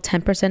additional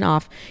 10%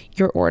 off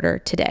your order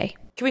today.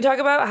 Can we talk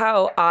about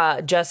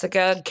how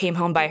Jessica came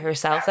home by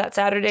herself that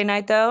Saturday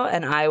night, though,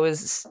 and I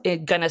was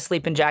going to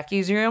sleep in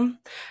Jackie's room?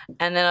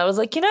 And then I was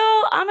like,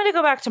 I'm going to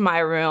go back to my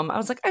room. I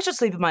was like, I should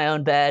sleep in my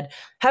own bed.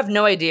 Have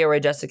no idea where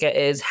Jessica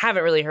is.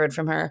 Haven't really heard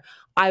from her.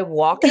 I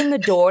walk in the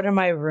door to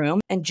my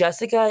room, and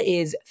Jessica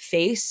is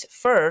face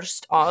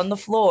first on the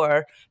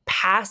floor,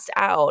 passed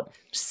out,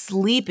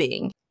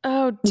 sleeping.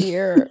 Oh,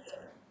 dear.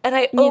 And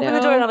I open the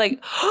door, and I'm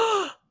like,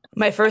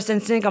 my first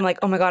instinct, I'm like,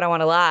 oh my God, I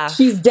want to laugh.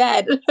 She's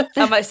dead.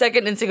 And my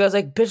second instinct, I was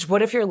like, bitch,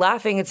 what if you're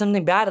laughing at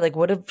something bad? Like,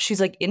 what if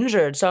she's like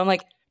injured? So I'm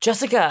like,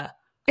 Jessica,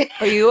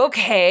 are you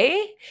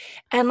okay?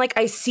 And like,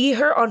 I see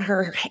her on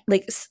her,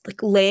 like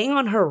laying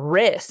on her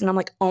wrist. And I'm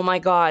like, oh my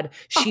God,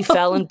 she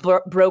fell and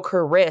broke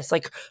her wrist.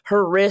 Like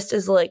her wrist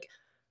is like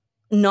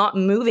not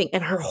moving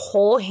and her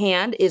whole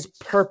hand is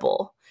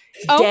purple.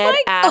 Dead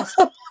ass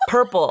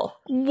purple.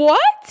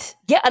 What?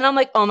 Yeah, and I'm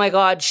like, oh my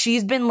God,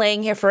 she's been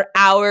laying here for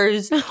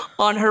hours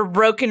on her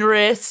broken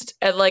wrist,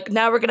 and like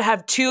now we're gonna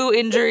have 2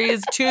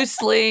 injuries, 2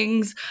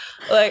 slings.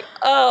 Like,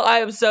 oh, I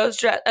am so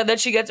stressed. And then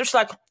she gets her, she's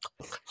like,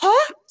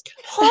 huh?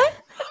 I'm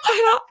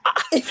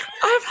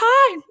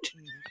fine.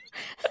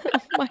 Oh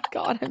my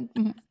God.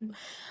 And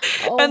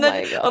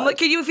then I'm like,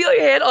 can you feel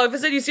your hand? All of a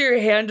sudden you see her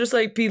hand just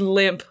like be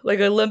limp, like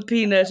a limp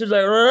penis. She's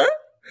like, huh?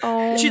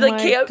 Oh, she like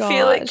can't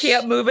feel it,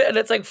 can't move it, and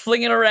it's like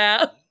flinging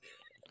around.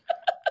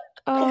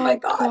 Oh my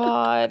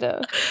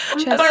God.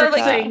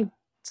 Jessica.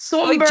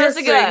 So like,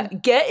 embarrassing. Jessica,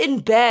 get in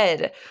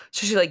bed.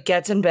 So she like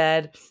gets in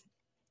bed,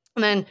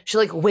 and then she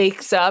like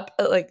wakes up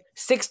at like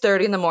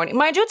 6:30 in the morning.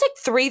 Mind you, it's like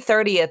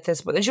 3:30 at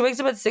this point. And she wakes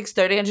up at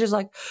 6:30, and she's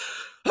like,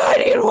 I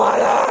need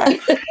water.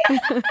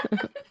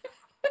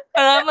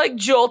 And I'm like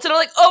jolted. I'm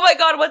like, oh my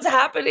God, what's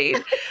happening?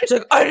 She's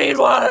like, I need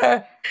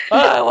water.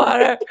 I want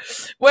water.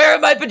 Where are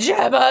my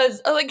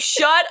pajamas? I'm like,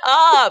 shut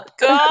up,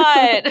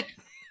 God.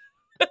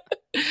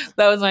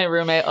 That was my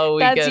roommate all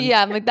weekend.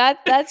 I'm like,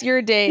 that's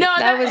your date. No,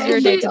 that was your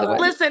date to the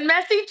wedding. Listen,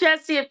 Messi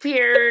Jessi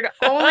appeared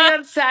only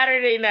on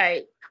Saturday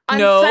night. On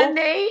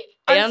Sunday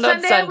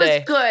I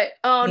was good.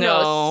 Oh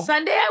no.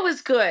 Sunday I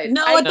was good.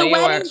 No, at the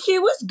wedding she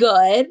was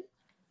good.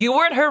 You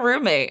weren't her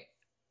roommate.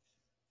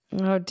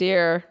 Oh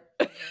dear.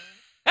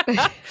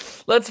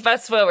 Let's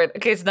fast forward.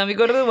 Okay, so then we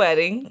go to the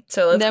wedding.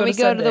 So then we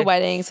go to the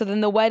wedding. So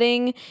then the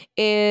wedding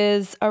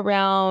is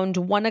around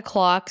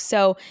 1:00.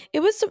 So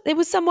it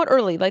was somewhat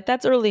early. Like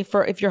that's early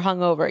for if you're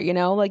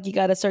hungover, like you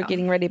got to start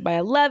getting ready by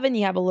 11.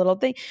 You have a little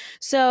thing.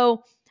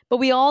 So, but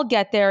we all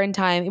get there in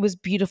time. It was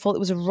beautiful. It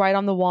was right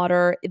on the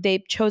water. They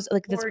chose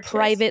like this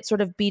private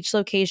sort of beach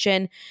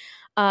location.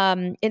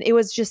 And it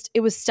was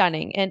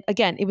stunning. And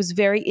again, it was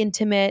very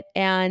intimate,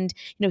 and,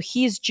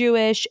 he's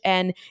Jewish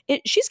and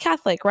she's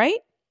Catholic, right?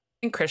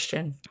 And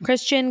Christian,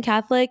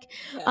 Catholic.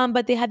 Yeah.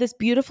 But they had this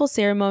beautiful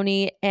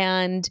ceremony,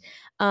 and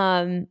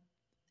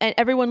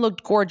everyone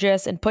looked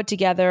gorgeous and put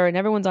together, and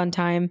everyone's on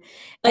time.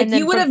 Like and then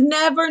you would have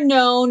never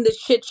known the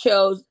shit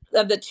shows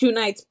of the 2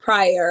 nights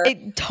prior.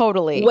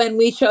 Totally. When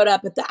we showed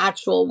up at the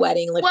actual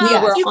wedding, like we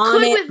were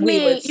on it,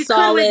 we were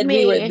solid,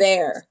 we were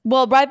there.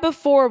 Well, right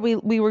before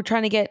we were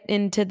trying to get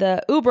into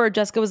the Uber,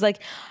 Jessica was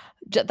like,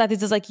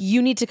 This is like,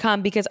 you need to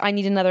come because I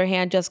need another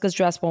hand. Jessica's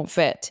dress won't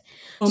fit.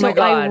 Oh so my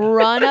God. I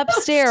run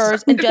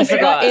upstairs and Jessica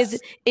forgot.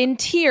 is in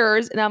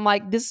tears. And I'm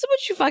like, this is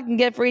what you fucking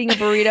get for eating a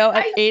burrito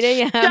at 8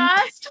 a.m.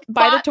 just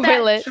by the bought that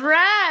toilet.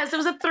 dress. It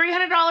was a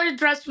 $300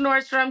 dress from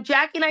Nordstrom.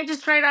 Jackie and I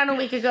just tried it on a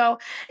week ago.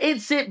 It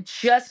zipped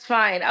just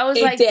fine. I was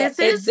It like, did. this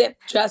It is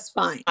zipped just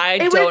fine. I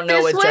It was- don't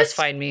know this what just was-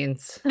 fine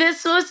means.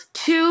 This was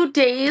 2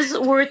 days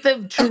worth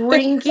of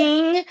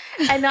drinking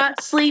and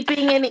not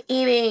sleeping and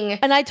eating.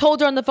 And I told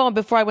her on the phone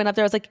before I went up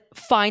there, I was like,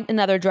 find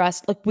another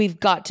dress. Like, we've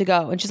got to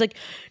go. And she's like,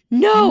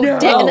 no. No.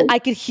 And I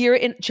could hear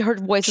it in her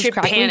voice was She'd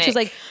cracking. She's panic.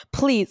 like,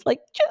 please, like,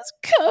 just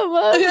come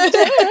upstairs.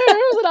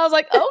 And I was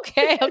like,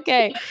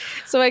 okay.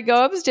 So I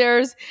go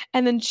upstairs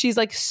and then she's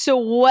like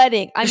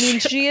sweating. I mean,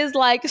 she is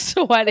like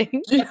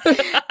sweating.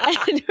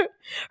 And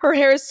her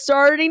hair is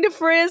starting to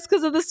frizz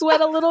because of the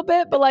sweat a little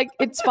bit, but like,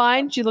 it's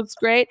fine. She looks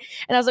great.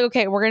 And I was like,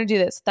 okay, we're going to do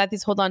this.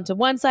 Thathy's hold on to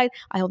one side.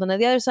 I hold on to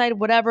the other side,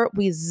 whatever.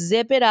 We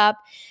zip it up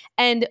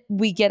and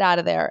we get out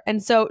of there.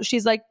 And so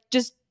she's like,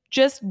 just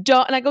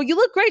don't. And I go, you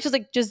look great. She's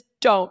like, just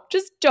don't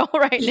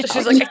right now.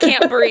 She's like, I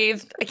can't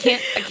breathe. I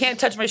can't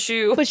touch my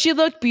shoe. But she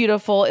looked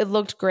beautiful. It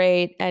looked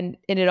great. And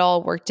it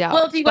all worked out.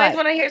 Well, do you guys But-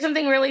 want to hear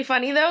something really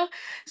funny though?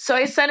 So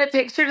I sent a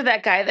picture to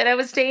that guy that I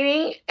was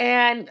dating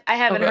and I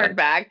haven't heard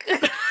back.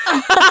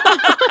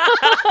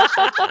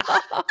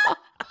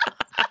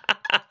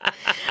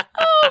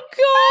 Oh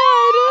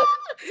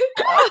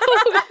God.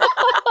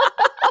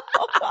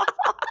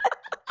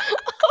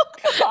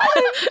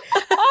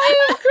 I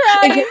am It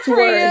crying gets for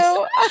worse.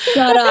 you.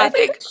 Shut up. I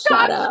think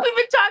Shut up. We've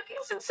been talking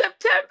since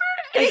September.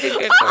 I think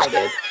I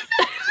farted.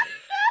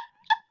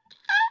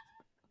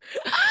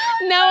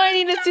 Now I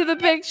need to see the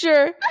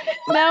picture.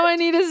 Now I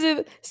need to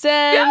see.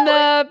 Send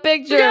a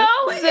picture. No,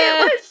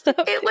 Send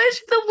it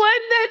was the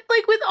one that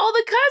like with all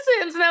the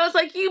cousins, and I was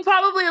like, you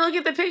probably look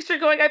at the picture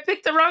going, I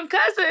picked the wrong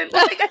cousin.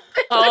 Like,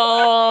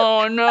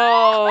 Oh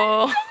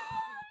no.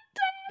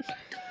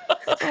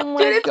 Oh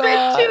my dude, it's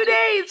God. been 2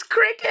 days.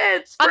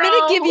 Crickets. I'm bro.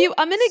 gonna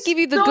give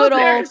you the So good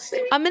old.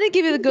 embarrassing. I'm gonna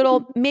give you the good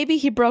old. Maybe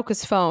he broke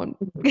his phone.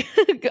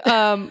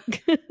 I'm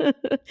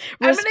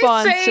Response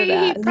gonna say to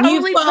that. he probably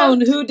New phone.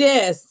 poked- Who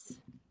dis?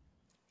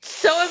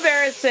 So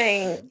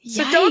embarrassing.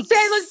 So don't say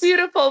I look Yikes.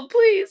 beautiful,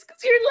 please,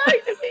 because you're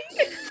lying to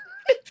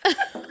me.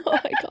 Oh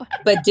my God.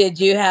 But did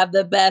you have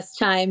the best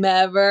time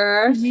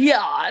ever?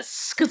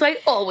 Yes, because I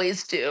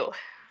always do.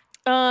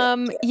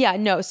 Yeah,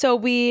 no.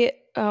 So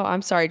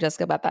I'm sorry,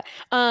 Jessica, about that.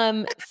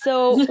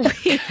 So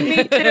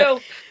Me too.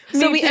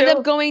 So Me we end too.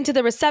 up going to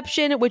the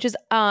reception, which is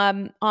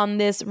on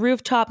this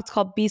rooftop. It's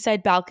called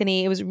B-side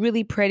balcony. It was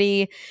really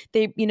pretty.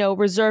 They,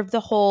 reserved the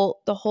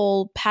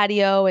whole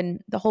patio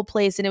and the whole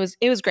place, and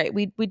it was great.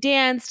 We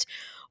danced.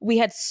 We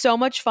had so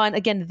much fun.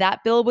 Again,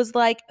 that bill was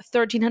like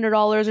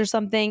 $1,300 or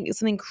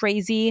something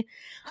crazy.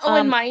 Oh,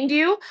 and mind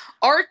you,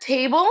 our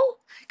table,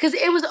 because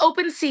it was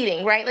open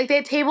seating, right? Like they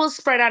had tables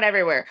spread out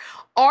everywhere.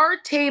 Our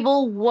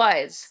table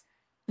was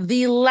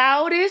the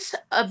loudest,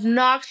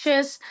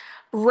 obnoxious,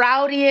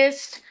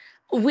 rowdiest.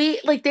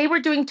 They were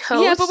doing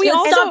toast. Yeah, but we Just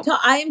also- stop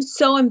I am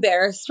so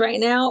embarrassed right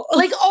now.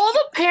 like all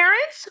the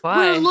parents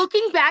Why? were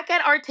looking back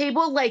at our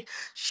table like,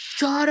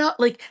 shut up,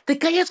 like te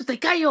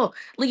callo,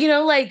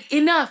 like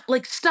enough,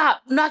 like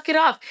stop, knock it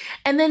off.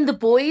 And then the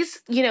boys,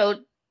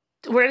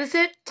 where is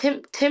it?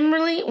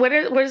 Timberly?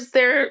 Where's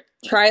their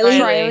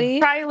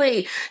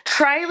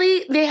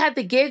Triley? They had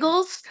the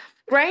giggles,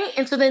 right?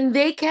 And so then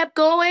they kept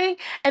going,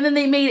 and then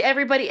they made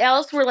everybody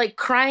else were like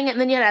crying, and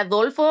then you had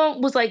Adolfo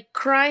was like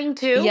crying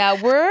too. Yeah,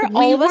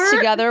 all of us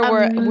together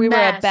we were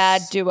a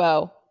bad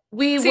duo.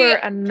 We See, were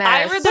a mess.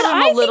 I read But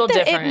I'm I a little think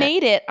that different. it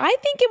made it. I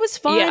think it was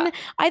fun. Yeah.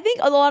 I think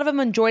a lot of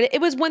them enjoyed it.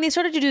 It was when they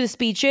started to do the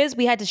speeches,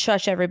 we had to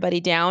shush everybody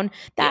down.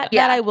 That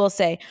I will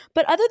say.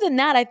 But other than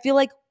that, I feel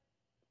like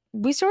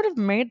we sort of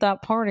made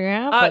that party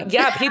happen.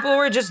 Yeah, people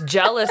were just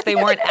jealous they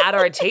weren't at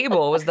our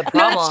table was the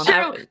problem. No,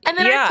 it's true. And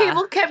then our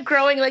table kept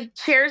growing, like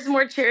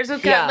more chairs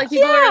would come. Yeah. Like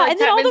people were like, and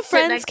then all coming the sit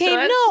friends next to came.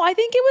 us. No, I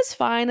think it was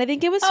fine. I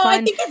think it was fun.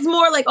 I think it's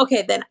more like,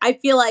 okay, then I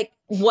feel like,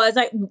 was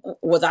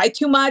I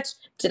too much?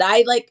 Did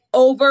I like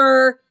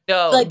over?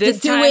 No, like, this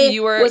to do time it?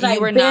 you were Was I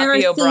not the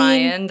embarrassing?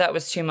 O'Brien. That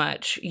was too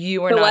much.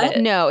 You were The not what?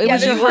 it. No, it Yeah,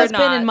 was your you were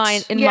husband and not.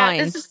 mine.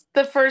 This is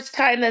the first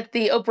time that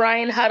the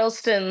O'Brien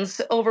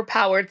Huddlestons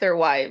overpowered their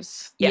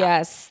wives. Yeah.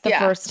 Yes, the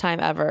first time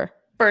ever.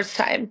 First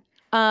time.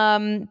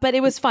 But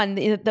it was fun.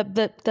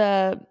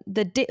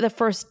 The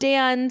first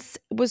dance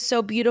was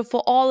so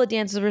beautiful. All the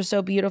dances were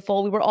so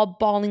beautiful. We were all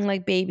bawling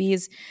like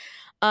babies.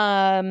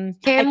 Kim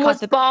I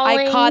was bawling.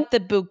 I caught the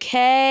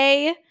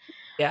bouquet.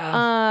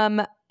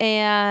 Yeah.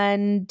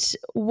 And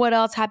what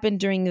else happened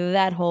during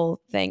that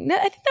whole thing? No, I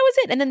think that was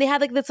it. And then they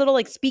had like this little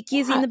like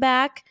speakeasy in the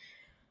back.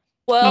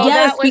 Well,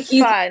 that was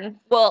speakeasy. fun.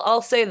 Well,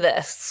 I'll say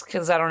this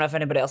because I don't know if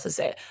anybody else will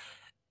say it.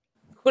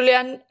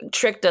 Julian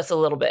tricked us a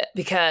little bit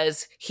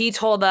because he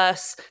told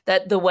us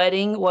that the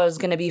wedding was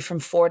going to be from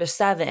 4 to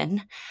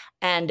 7.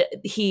 And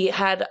he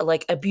had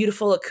like a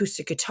beautiful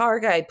acoustic guitar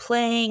guy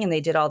playing, and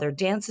they did all their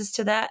dances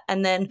to that.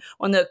 And then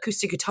when the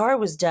acoustic guitar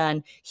was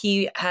done,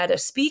 he had a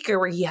speaker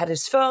where he had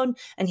his phone,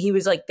 and he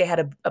was like, they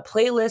had a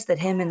playlist that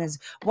him and his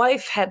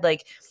wife had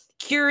like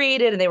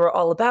curated, and they were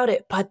all about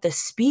it. But the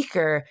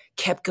speaker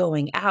kept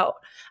going out,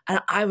 and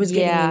I was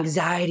getting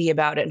anxiety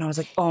about it. And I was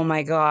like, oh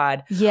my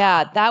God.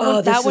 Yeah, that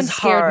one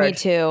scared me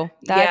too.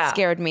 That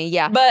scared me.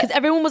 Yeah. Because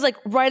everyone was like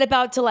right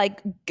about to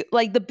like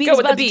the beat was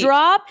about to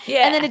drop.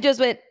 Yeah. And then it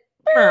just went.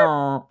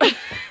 And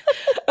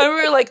we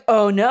were like,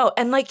 oh no.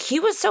 And like he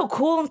was so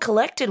cool and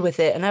collected with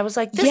it. And I was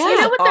like, this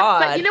is odd.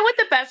 But you know what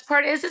the best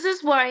part is? This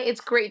is why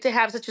it's great to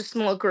have such a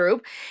small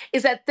group,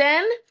 is that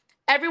then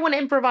everyone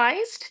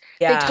improvised.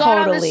 Yeah. They got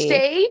on the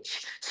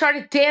stage,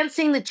 started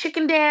dancing the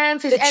chicken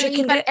dance. The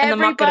chicken dance and the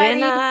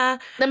Macarena.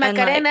 The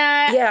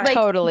Macarena. Like,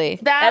 totally.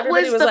 That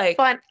everybody was the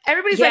fun.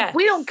 Everybody's like,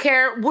 we don't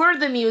care. We're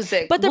the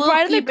music. But the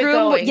bride and the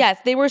groom, yes,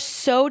 they were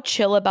so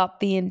chill about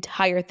the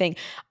entire thing.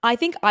 I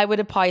think I would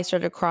have probably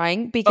started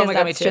crying because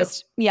that's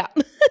just, yeah.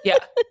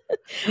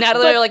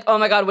 Natalie, you're like, oh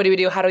my God, what do we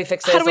do? How do we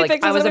fix this?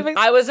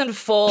 I was in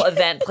full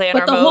event planner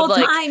mode. But the whole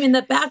time in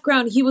the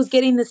background, he was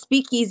getting the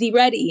speakeasy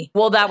ready.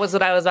 Well, that was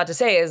what I was about to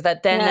say, is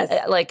that then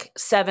at like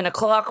 7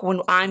 o'clock,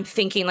 when I'm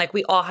thinking like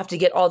we all have to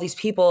get all these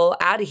people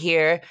out of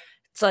here,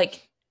 it's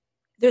like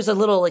there's a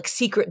little like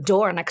secret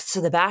door next to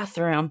the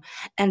bathroom,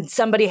 and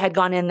somebody had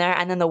gone in there,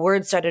 and then the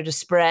word started to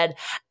spread.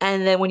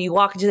 And then when you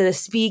walk into the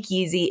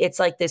speakeasy, it's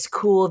like this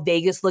cool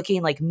Vegas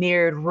looking like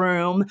mirrored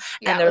room,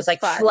 and there was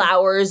like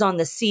flowers on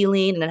the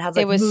ceiling, and it has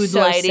like mood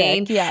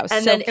lighting. Sick. Yeah, it was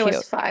and so then cute. It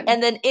was fun.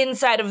 And then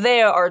inside of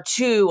there are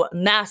 2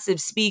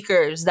 massive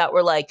speakers that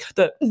were like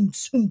the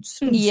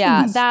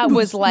that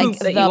was like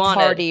the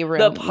party room.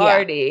 The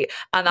party.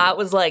 And that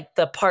was like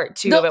the part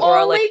 2 of it where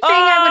we're like,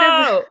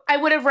 I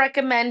would have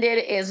recommended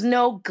is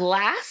no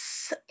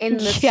glass in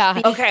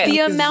the the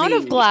amount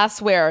of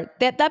glassware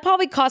that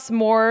probably costs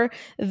more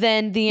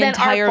than the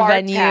entire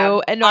venue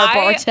and our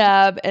bar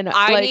tab. And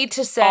I need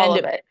to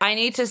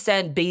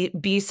send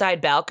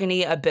B-side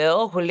balcony a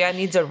bill. Julian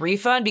needs a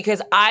refund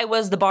because I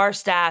was the bar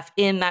staff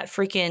in that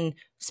freaking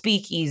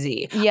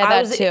speakeasy.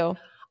 Yeah, that too.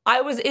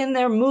 I was in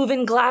there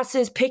moving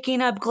glasses,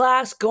 picking up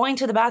glass, going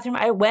to the bathroom.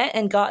 I went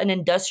and got an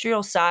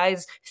industrial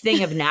size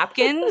thing of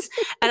napkins,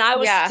 and I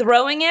was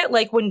throwing it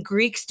like when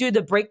Greeks do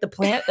the break the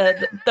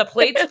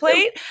plates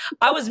plate.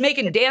 I was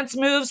making dance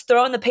moves,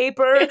 throwing the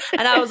paper,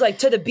 and I was like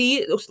to the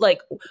beat, like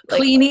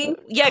cleaning.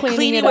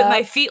 Cleaning with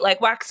my feet,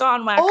 like wax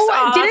on, wax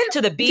off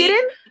to the beat.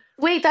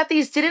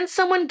 Didn't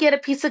someone get a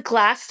piece of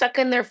glass stuck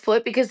in their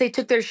foot because they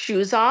took their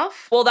shoes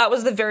off? Well, that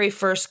was the very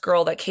first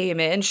girl that came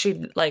in.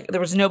 She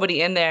there was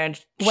nobody in there, and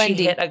she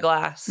hit a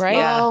glass. Right?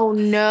 Yeah. Oh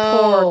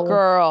no, poor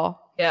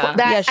girl.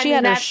 Yeah, she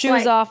had her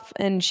shoes off,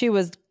 and she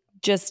was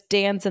just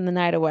dancing the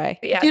night away.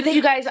 Yeah. Dude,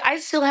 you guys, I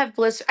still have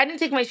blisters. I didn't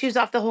take my shoes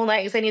off the whole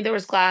night because I knew there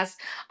was glass.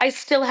 I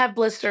still have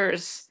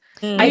blisters.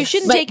 You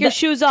shouldn't take your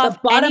shoes off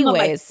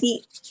anyways.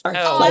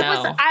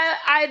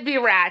 I'd be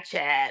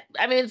ratchet.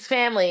 I mean, it's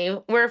family.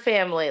 We're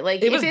family.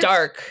 Like it was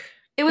dark.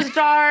 It was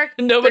dark.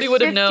 Nobody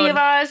would have known. Of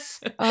us.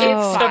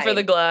 Except for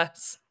the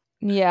glass.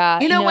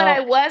 Yeah. You know when I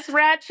was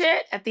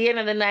ratchet at the end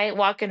of the night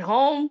walking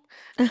home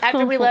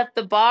after we left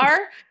the bar?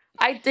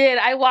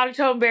 I walked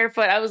home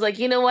barefoot. I was like,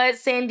 you know what,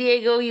 San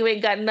Diego, you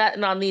ain't got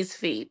nothing on these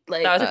feet.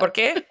 Like, ¿Sabes por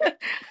qué?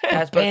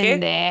 ¿Sabes por qué?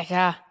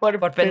 Pendeja. Por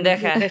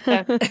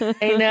pendeja.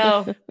 I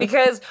know.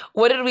 Because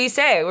what did we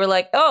say? We're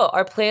like,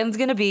 our plan's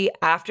going to be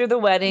after the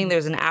wedding.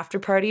 There's an after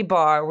party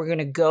bar. We're going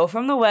to go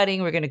from the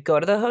wedding. We're going to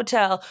go to the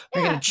hotel.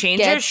 We're going to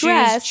change our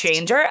shoes,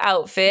 change our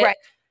outfit. Right.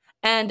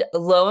 And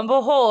lo and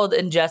behold,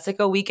 in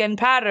Jessica weekend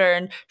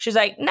pattern, she's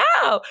like, no,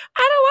 I don't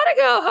want to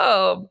go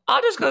home.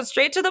 I'll just go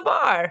straight to the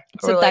bar.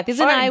 So Becky's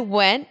and I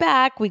went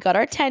back. We got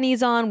our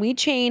tennies on. We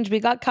changed. We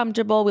got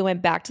comfortable. We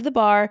went back to the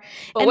bar.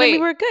 Then we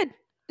were good.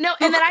 No,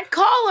 and then I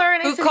call her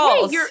and I said,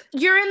 hey,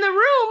 you're in the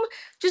room.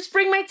 Just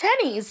bring my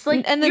tennies.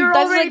 Like, and then you're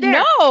already like,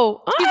 there.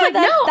 No. She's like,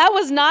 no. That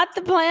was not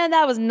the plan.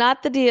 That was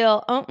not the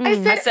deal.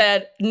 I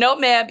said, no,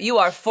 ma'am, you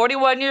are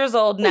 41 years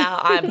old now.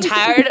 I'm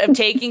tired of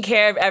taking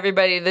care of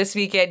everybody this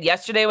weekend.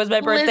 Yesterday was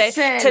my birthday.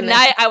 Listen.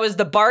 Tonight, I was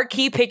the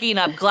barkeep picking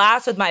up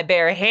glass with my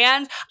bare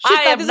hands.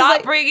 I am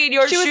not bringing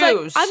your shoes. She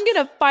was like, I'm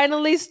going to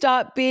finally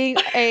stop being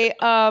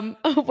an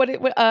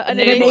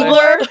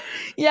enabler.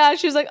 Yeah,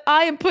 she was like,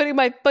 I am putting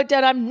my foot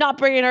down. I'm not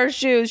bringing her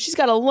shoes. She's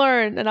got to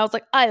learn. And I was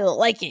like, I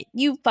like it.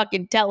 You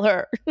fucking tell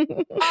her.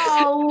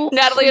 Oh,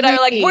 Natalie and I are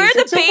like, we're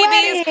the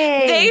babies.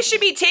 They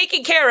should be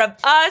taking care of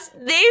us.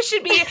 They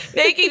should be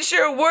making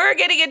sure we're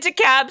getting into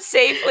cabs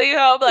safely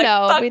home. Like,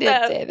 no, fuck we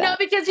didn't say that. No,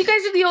 because you guys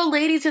are the old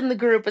ladies in the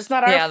group. It's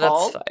not our fault. Yeah,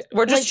 that's fine.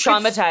 We're just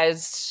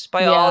traumatized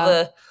by all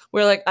the...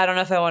 We're like, I don't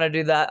know if I want to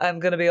do that. I'm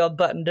going to be all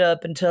buttoned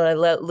up until I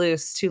let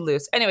loose, too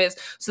loose. Anyways,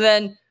 so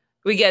then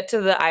we get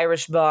to the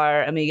Irish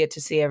bar and we get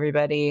to see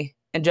everybody.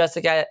 And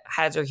Jessica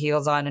has her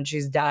heels on and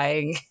she's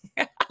dying.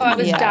 I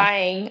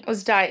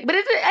was dying. But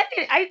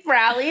I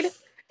rallied.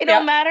 It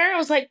don't matter. I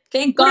was like,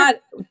 Thank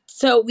what God.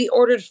 So we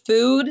ordered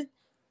food.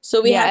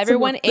 So we Yeah, had some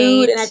more everyone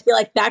food, and I ate. feel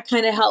like that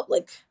kind of helped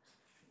like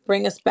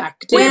bring us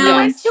back Wait, we down.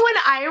 went Yes. to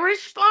an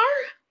Irish bar?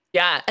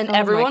 Yeah, and Oh my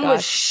everyone was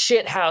gosh.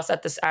 shit house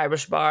at this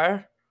Irish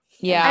bar.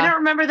 Yeah. I don't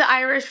remember the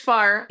Irish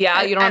bar.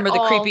 Yeah, you don't at remember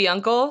the all. creepy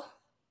uncle?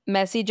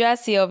 Messi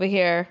Jessi over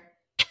here.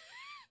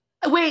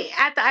 Wait,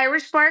 at the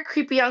Irish bar,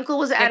 creepy uncle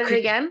was at it creep-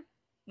 again?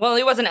 Well,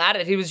 he wasn't at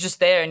it. He was just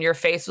there, and your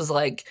face was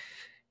like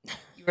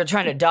you were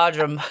trying to dodge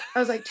him. I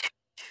was like,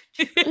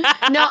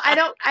 no,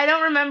 I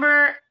don't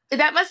remember.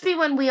 That must be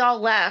when we all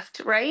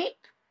left, right?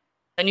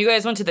 And you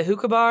guys went to the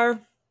hookah bar?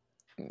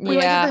 We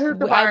went to the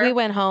hookah we bar.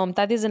 went home.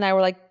 Thaddeus and I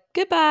were like,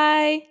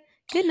 goodbye.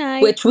 Good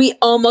night. Which we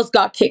almost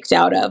got kicked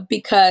out of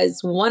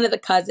because one of the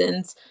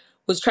cousins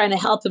was trying to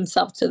help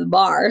himself to the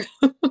bar.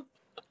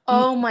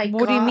 Oh my God.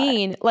 What do you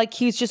mean? Like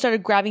he's just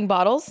started grabbing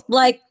bottles?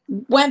 Like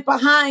went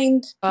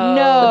behind Oh. No.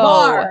 the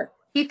bar.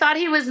 He thought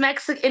he was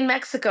in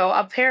Mexico,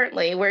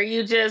 apparently, where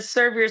you just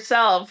serve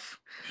yourself.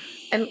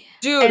 And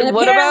Dude, And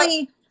what about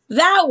apparently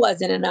that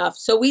wasn't enough.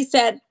 So we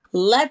said,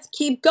 let's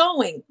keep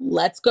going.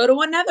 Let's go to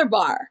another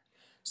bar.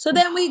 So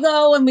then we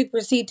go and we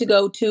proceed to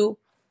go to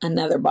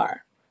another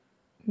bar.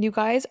 You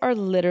guys are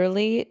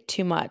literally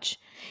too much.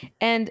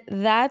 And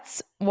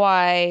that's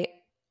why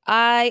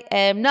I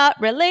am not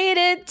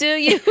related to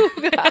you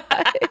guys.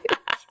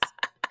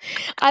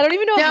 I don't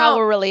even know how No.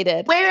 we're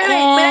related. wait. But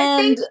I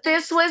think And-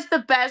 this was the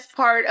best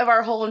part of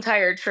our whole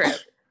entire trip.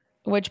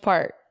 Which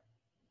part?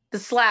 The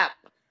slap.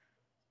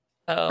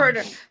 Oh.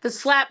 The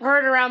slap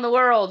heard around the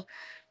world.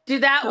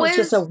 Dude, that was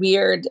just a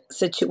weird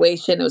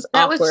situation. It was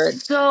that awkward.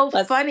 was so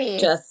Let's funny.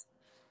 just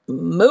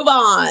move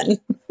on.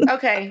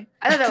 Okay.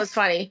 I thought that was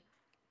funny.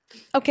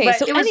 Okay, But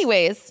so it was-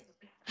 anyways,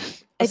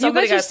 if you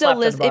somebody guys are got still slapped at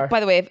the listening, bar. by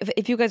the way,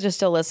 if you guys are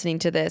still listening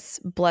to this,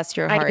 bless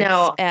your I hearts.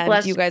 know. And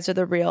Bless- you guys are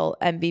the real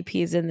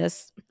MVPs in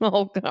this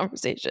whole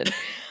conversation.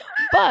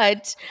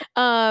 But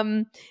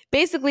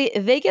basically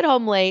they get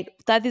home late.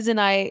 Thaddeus and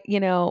I,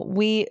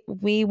 we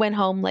went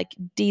home like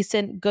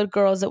decent, good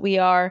girls that we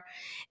are.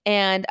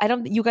 And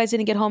you guys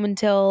didn't get home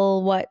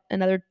until what,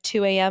 another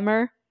 2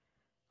 a.m.er?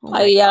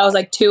 Yeah, I was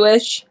like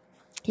 2-ish.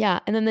 Yeah,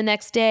 and then the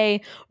next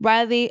day,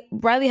 Riley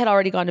had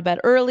already gone to bed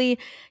early.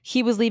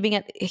 He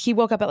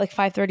woke up at like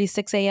 5:30,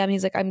 6 a.m.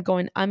 He's like, I'm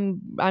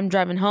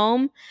driving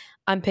home.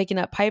 I'm picking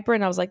up Piper,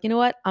 and I was like, you know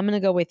what? I'm gonna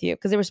go with you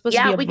because they were supposed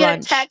to be a we brunch. get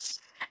a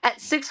text at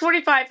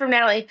 6:45 from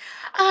Natalie.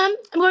 I'm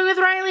going with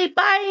Riley.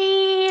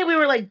 Bye. We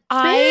were like,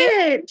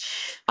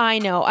 bitch. I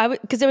know.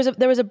 Because there was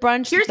a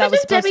brunch You're that such was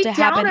a supposed Debbie to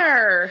happen.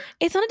 Downer.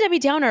 It's not a Debbie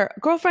Downer,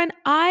 girlfriend.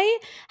 I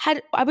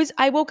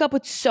woke up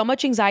with so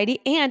much anxiety,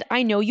 and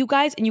I know you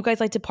guys, and you guys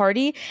like to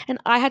party, and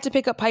I had to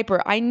pick up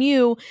Piper. I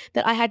knew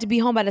that I had to be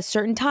home at a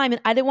certain time,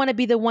 and I didn't want to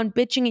be the one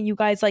bitching at you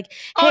guys like,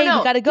 hey,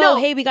 we gotta go,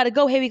 hey, we gotta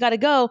go, hey, we gotta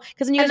go,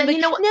 because then you guys would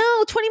be like,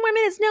 no, 20 more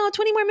minutes, no,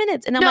 20 more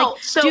minutes, and I'm like,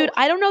 dude,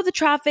 I don't know the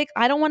traffic.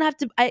 I don't want to have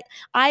to.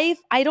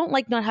 I don't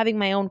like not having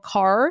my own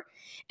car,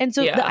 and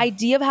so the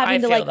idea of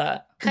having to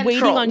like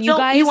waiting on you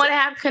guys, you want to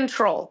have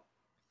control.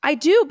 I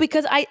do,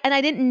 because I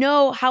didn't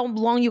know how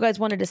long you guys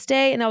wanted to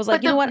stay, and I was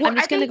like, you know what, I'm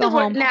just gonna go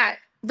home.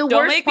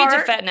 Don't make me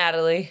defend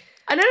Natalie.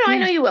 No, I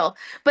know you will.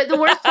 But the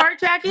worst part,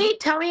 Jackie,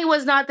 tell me,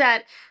 was not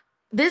that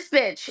this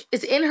bitch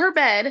is in her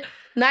bed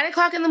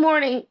 9:00 in the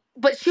morning,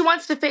 but she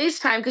wants to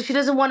FaceTime because she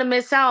doesn't want to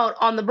miss out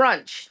on the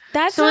brunch.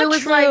 That's so not it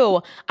was true.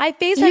 Like, I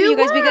FaceTime you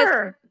guys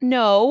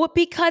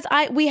because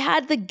we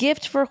had the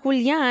gift for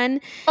Julian,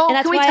 and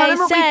that's why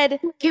I said.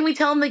 Can we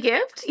tell him the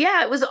gift?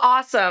 Yeah, it was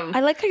awesome. I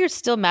like how you're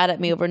still mad at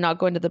me over not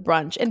going to the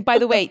brunch. And by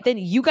the way, then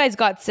you guys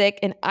got sick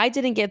and I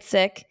didn't get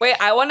sick. Wait,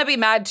 I want to be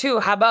mad too.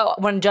 How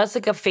about when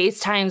Jessica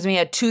FaceTimes me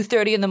at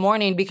 2:30 in the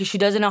morning because she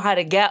doesnn't know how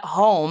to get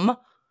home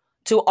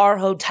to our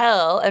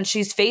hotel, and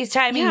she's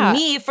FaceTiming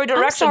me for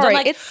directions. I'm sorry.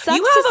 like, it sucks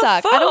you to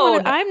have suck. a I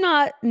don't phone.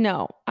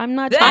 I'm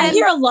not. I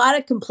hear a lot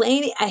of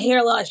complaining. I hear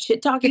a lot of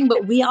shit talking,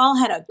 but we all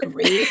had a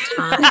great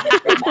time,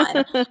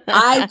 everyone.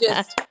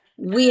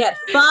 We had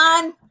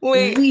fun.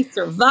 Wait, we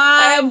survived.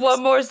 I have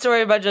one more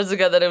story about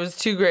Jessica that it was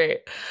too great.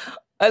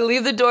 I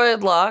leave the door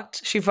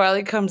unlocked. She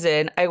finally comes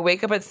in. I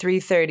wake up at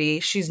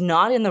 3:30. She's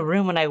not in the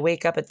room when I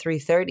wake up at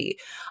 3:30.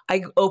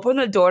 I open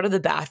the door to the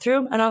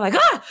bathroom and I'm like,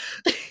 ah!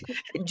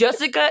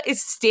 Jessica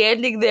is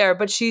standing there,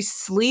 but she's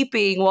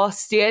sleeping while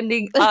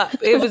standing up.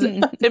 It was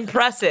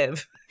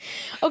impressive.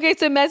 Okay,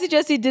 so Messi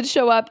Jessi did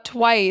show up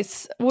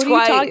twice. What are you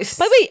talking?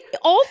 By the way,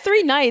 all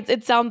 3 nights,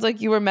 it sounds like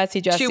you were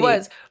Messi Jessi. She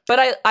was,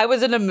 but I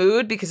was in a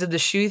mood because of the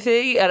shoe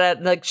thing,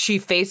 and she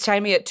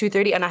FaceTimed me at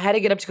 2:30, and I had to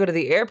get up to go to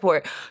the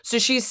airport. So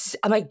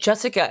I'm like,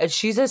 Jessica, and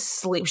she's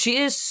asleep. She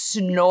is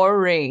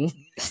snoring,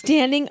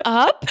 standing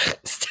up.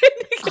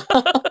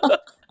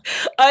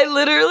 I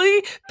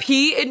literally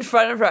pee in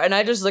front of her, and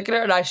I just look at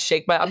her and I'm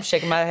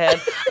shaking my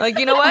head. I'm like,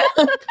 you know what?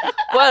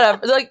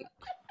 Whatever. Like,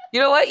 you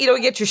know what? You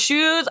don't get your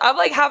shoes. I'm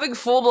like having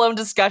full-blown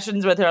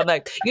discussions with her. I'm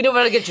like, you don't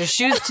want to get your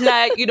shoes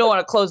tonight. You don't want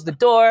to close the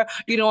door.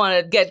 You don't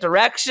want to get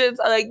directions.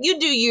 I'm like, you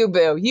do you,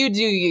 boo. You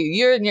do you.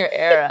 You're in your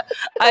era.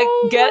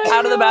 I get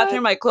out of the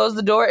bathroom. I close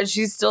the door, and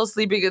she's still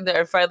sleeping in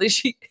there. And finally,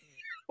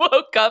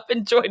 woke up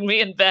and joined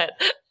me in bed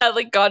at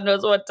like God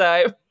knows what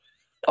time.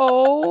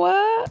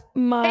 Oh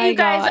my Hey, you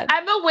guys, God.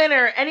 I'm a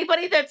winner.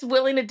 Anybody that's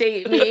willing to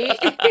date me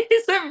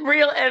is a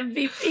real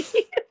MVP.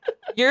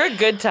 You're a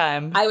good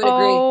time. I would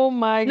agree. Oh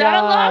my Not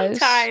a long gosh.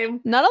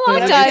 time. Not a long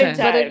But a time, good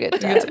but a time. good But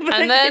a time. good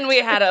time. And then we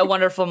had a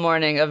wonderful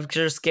morning of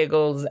just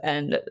giggles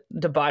and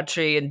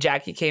debauchery, and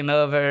Jackie came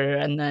over,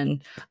 and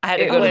then I had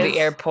to It go to was- the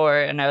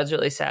airport, and I was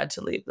really sad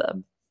to leave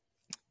them.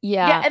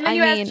 Yeah. and then I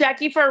you mean, asked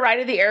Jackie for a ride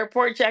to the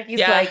airport. Jackie's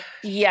Yeah. like,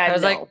 yeah, I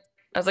was no.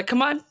 like,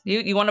 come on,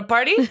 you want to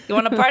party? You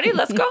want to party?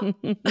 Let's go.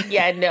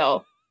 Yeah,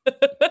 no.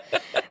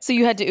 So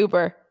you had to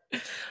Uber.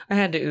 I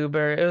had to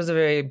Uber. It was a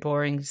very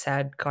boring,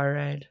 sad car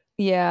ride.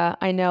 Yeah,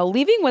 I know.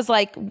 Leaving was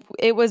like,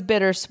 it was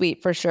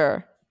bittersweet for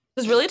sure. It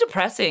was really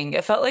depressing.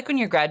 It felt like when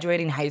you're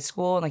graduating high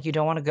school and like you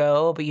don't want to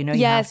go, but you know you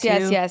Yes,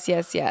 have to.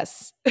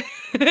 yes.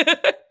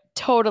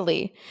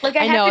 Totally. Like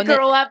I, I know, have and to then-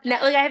 grow up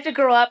now. Like I have to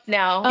grow up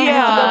now. Uh-huh.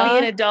 To go be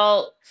an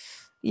adult.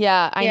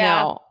 Yeah, I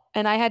Yeah. know.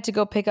 And I had to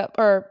go pick up,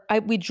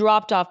 we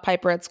dropped off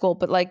Piper at school,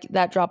 but like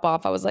that drop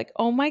off, I was like,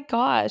 oh my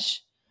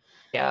gosh.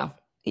 Yeah.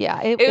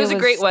 Yeah. It was a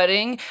great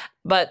wedding,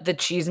 but the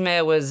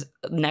chisme was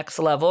next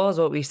level, is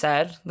what we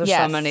said. There's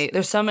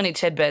so many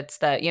tidbits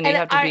that you And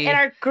have to be. and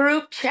our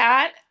group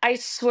chat, I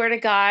swear to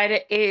God,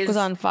 is was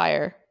on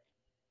fire.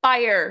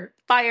 fire.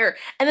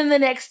 And then the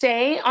next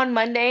day on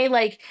Monday,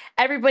 like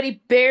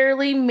everybody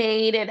barely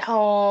made it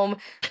home.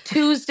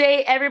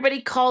 Tuesday, everybody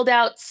called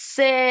out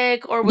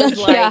sick or was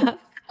like, Yeah.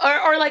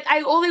 or like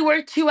I only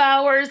worked 2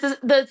 hours.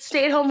 The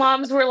stay-at-home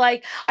moms were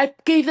like, I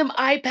gave them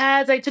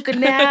iPads. I took a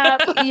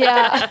nap.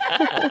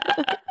 Yeah.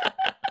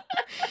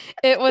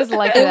 It was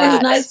like It that.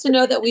 was nice to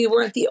know that we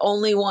weren't the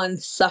only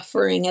ones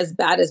suffering as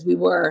bad as we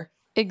were.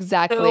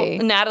 Exactly.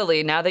 So,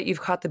 Natalie, now that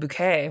you've caught the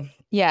bouquet,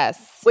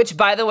 Yes. which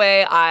by the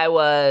way, I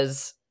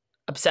was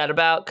upset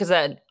about because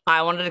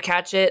I wanted to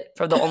catch it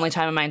for the only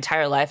time in my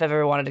entire life I've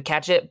ever wanted to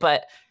catch it,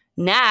 but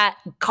Nat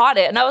caught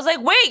it, and I was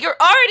like, "Wait, you're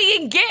already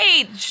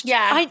engaged."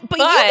 Yeah. But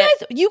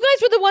you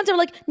guys were the ones that were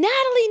like,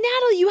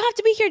 Natalie, you have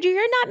to be here.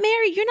 You're not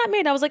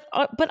married. I was like,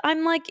 but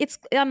I'm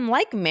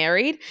like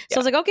married. So I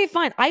was like, okay,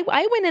 fine. I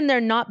went in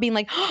there not being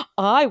like,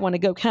 I want to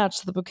go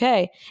catch the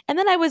bouquet. And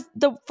then I was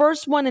the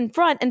first one in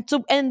front.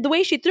 And the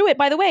way she threw it,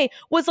 by the way,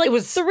 was like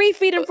 3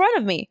 feet in front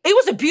of me. It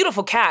was a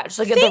beautiful catch.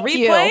 Like Thank the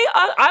you. replay,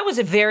 I was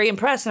very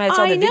impressed, and I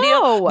saw I the video.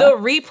 know. The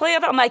replay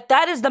of it, I'm like,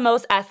 that is the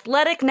most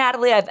athletic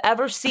Natalie I've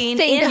ever seen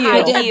Thank in you. high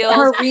I did heels.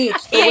 her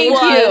reach. The way It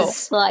she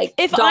was like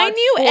If I dodged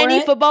knew for any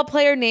it. football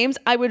player names,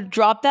 I would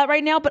drop that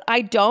right now, but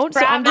I don't. So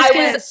I'm just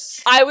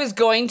Travis. gonna. I was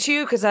going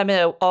to, because I'm in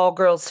an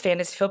all-girls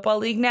fantasy football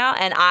league now,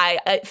 and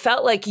I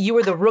felt like you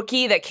were the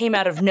rookie that came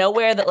out of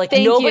nowhere that like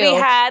Thank nobody you.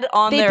 had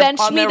on They their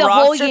benched on me their the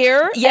whole roster.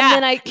 year, and Yeah,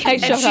 then I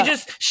showed up.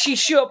 she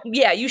showed up.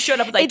 Yeah, you showed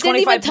up with like It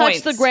didn't 25 even touch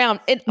points. the ground.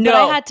 But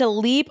No. I had to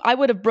leap. I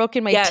would have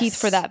broken my Yes. teeth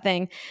for that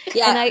thing.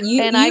 Yeah, and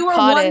I you were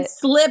caught it.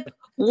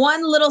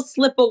 one little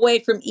slip away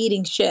from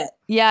eating shit.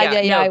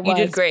 Yeah. No, I was. you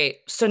did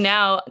great. So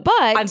now, But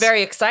I'm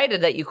very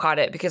excited that you caught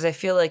it because I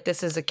feel like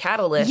this is a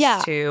catalyst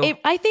to.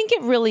 I think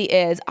it really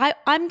is.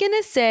 I'm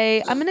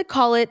gonna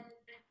call it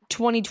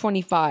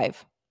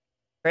 2025.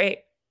 Great.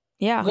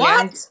 Yeah.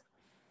 What?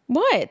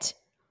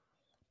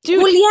 Dude.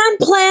 Julian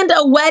planned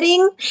a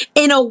wedding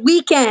in a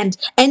weekend,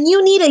 and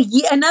you need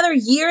another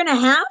year and a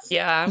half?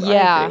 Yeah, I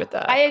Yeah. agree with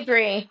that. I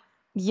agree.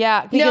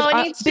 Yeah. Because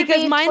it needs to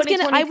because be mine's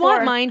gonna. I 2024.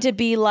 want mine to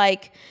be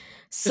like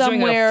Just doing it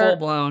somewhere. full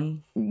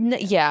blown.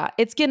 Yeah.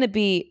 It's gonna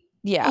be.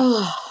 Yeah.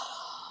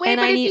 Wait, And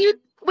but I if need- you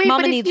wait,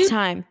 Mama but if needs you,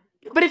 time.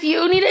 But if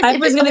you need it,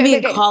 Piper's going to be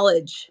in okay.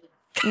 college.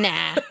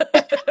 Nah.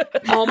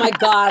 Oh my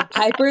God.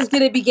 Piper's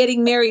going to be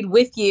getting married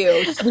with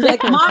you. She's gonna be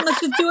like, Mom,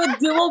 let's just do a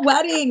dual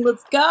wedding.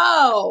 Let's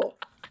go.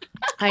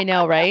 I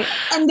know, right?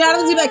 And Dad's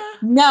going to be like,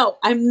 no,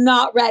 I'm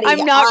not ready.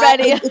 I'm not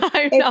ready. It's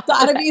I'm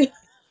gotta not be,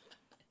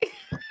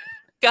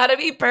 Gotta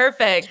be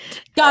perfect.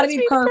 gotta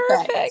be perfect.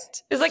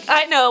 Perfect. It's like,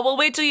 I know, we'll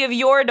wait till you have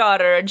your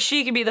daughter and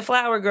she can be the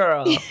flower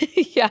girl.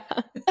 Yeah.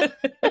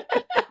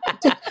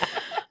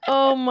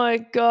 Oh my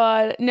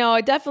God. No,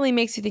 it definitely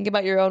makes you think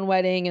about your own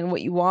wedding and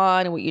what you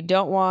want and what you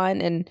don't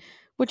want, and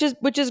which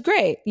is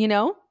great, you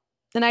know?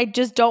 And I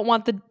just don't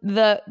want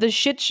the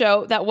shit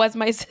show that was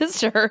my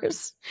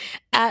sister's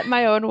at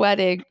my own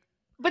wedding.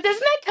 But doesn't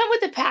that come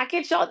with the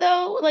package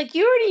though? Like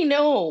you already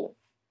know.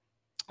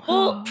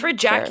 Well, for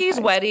Jackie's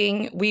Terrifies.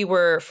 wedding, we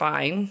were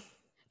fine.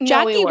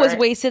 Jackie No, we was weren't.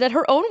 wasted at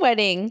her own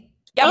wedding.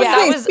 Yeah, I was but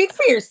saying, that was speak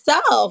for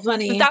yourself,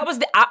 honey. that was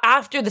the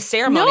after the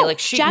ceremony. No, Like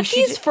she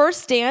Jackie's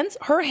first dance,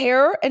 her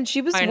hair, and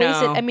she was I wasted.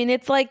 know. I mean,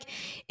 it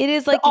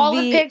is like All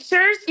the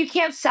pictures, you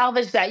can't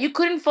salvage that. You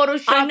couldn't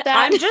Photoshop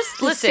that. I'm just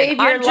to listen. save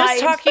your I'm just life.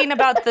 talking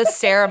about the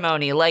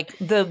ceremony, like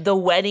the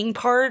wedding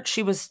part.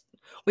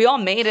 We all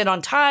made it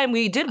on time.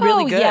 We did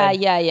really good. Yeah.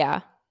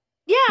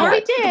 Yeah, we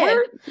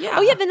did. Yeah.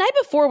 Oh yeah, the night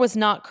before was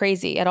not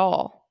crazy at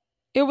all.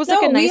 It was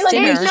like a No, nice we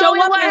dinner. show No,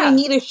 it up when we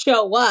was. need to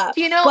show up.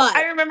 You know, but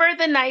I remember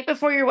the night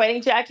before your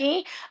wedding,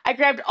 Jackie, I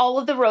grabbed all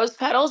of the rose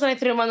petals and I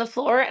threw them on the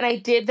floor and I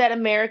did that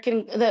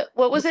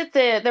what was it?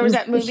 There was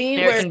that movie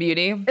American where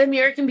Beauty.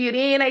 American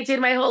Beauty, and I did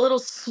my whole little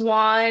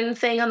swan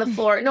thing on the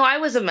floor. No, I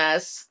was a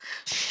mess.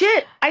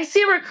 Shit, I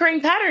see a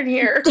recurring pattern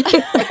here.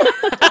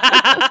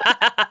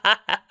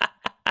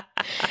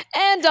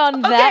 And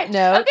on that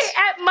note, Okay,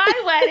 at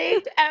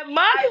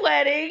my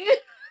wedding.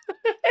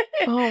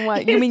 oh my,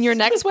 you mean your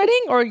next wedding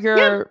or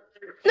your?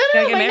 No,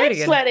 Gotta get my married next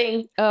again.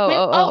 wedding.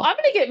 Oh. I'm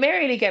gonna get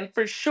married again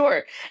for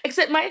sure.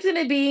 Except mine's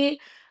gonna be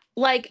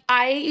like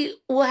I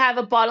will have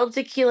a bottle of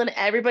tequila in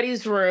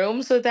everybody's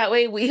room, so that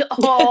way we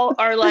all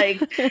are like,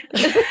 listen,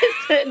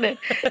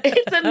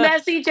 it's a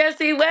Messi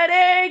Jessi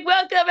wedding.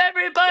 Welcome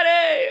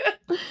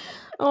everybody.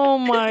 Oh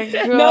my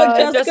god. No,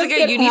 Jessica's Jessica,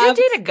 gonna you need to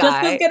date a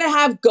guy. Jessica's gonna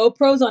have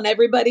GoPros on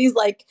everybody's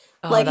like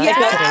that's a good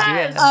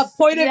idea.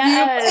 point of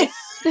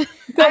view.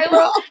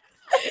 GoPro.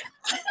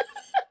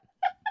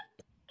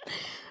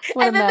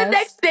 What And a then the mess.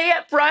 next day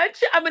at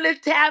brunch, I'm gonna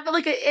have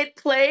like it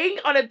playing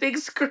on a big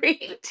screen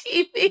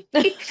TV.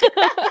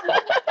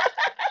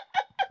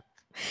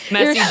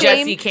 Messi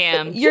shame- Jessi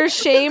cam. Your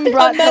shame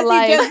brought to Messi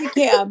life. Jessi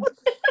cam.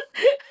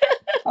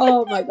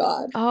 Oh my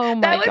god. Oh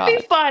my That god. would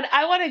be fun.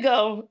 I want to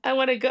go.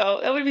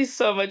 That would be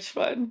so much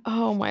fun.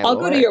 Oh my I'll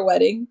lord. go to your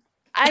wedding.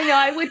 I know,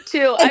 I would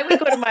too. I would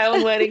go to my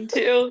own wedding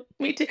too.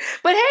 Me too.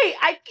 But hey,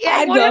 I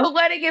I'd won't have go. a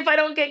wedding if I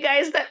don't get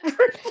guys that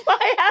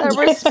reply after That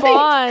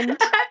respond.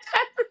 that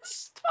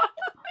respond.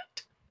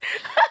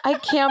 I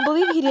can't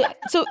believe he did.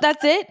 So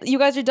that's it? You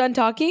guys are done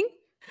talking?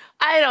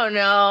 I don't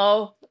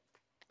know.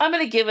 I'm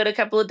gonna give it a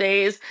couple of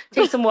days.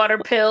 Take some water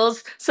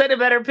pills. Send a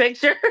better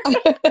picture.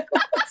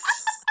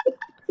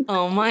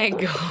 Oh my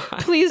god.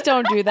 Please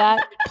don't do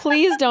that.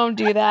 Please don't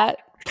do that.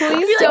 Please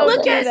Be like, don't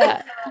look do at-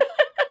 that.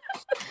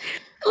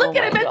 Look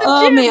at him at the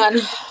Oh gym. man.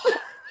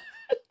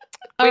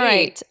 All Wait.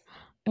 right.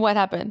 What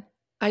happened?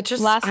 I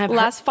just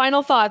Last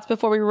final thoughts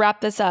before we wrap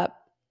this up.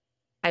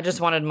 I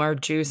just wanted more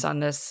juice on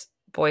this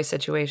boy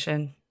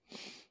situation.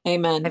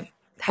 Amen.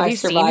 Have I you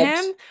survived.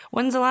 seen him?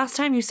 When's the last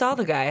time you saw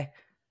the guy?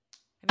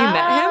 Have you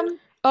met him?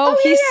 Oh,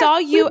 he yeah. saw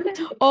you.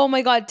 Oh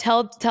my god,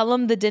 tell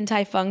him the Din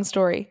Tai Fung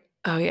story.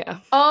 Oh yeah.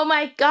 Oh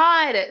my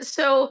god!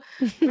 So,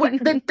 oh my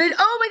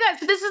god!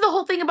 So this is the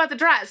whole thing about the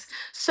dress.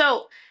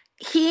 So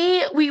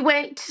we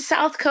went to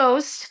South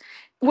Coast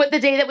the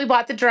day that we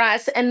bought the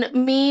dress, and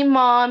me,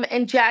 mom,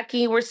 and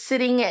Jackie were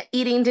sitting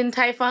eating Din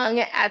Tai Fung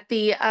at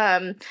the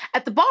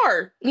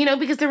bar,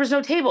 because there was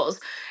no tables,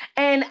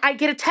 and I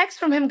get a text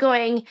from him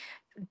going,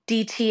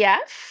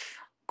 "DTF?"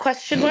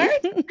 question mark.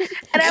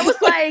 And I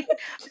was like,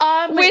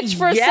 Which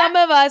for yeah. some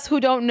of us who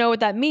don't know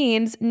what that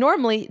means,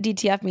 normally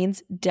DTF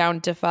means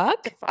down to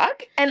fuck.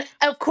 Fuck. And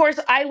of course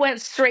I went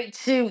straight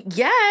to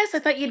yes. I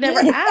thought you'd never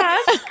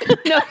ask.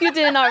 No, you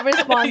did not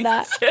respond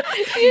that. You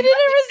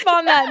didn't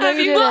respond that. No,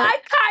 you didn't. Well, I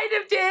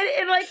kind of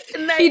did in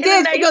like She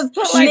did. She goes,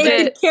 She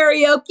naked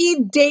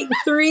karaoke, date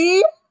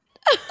 3.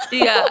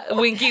 Yeah,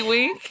 winky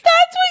wink. That's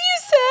what you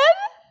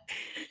said?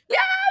 Yeah,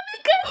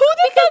 because Who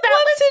the fuck that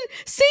wants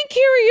to sing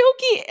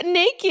karaoke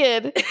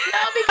naked?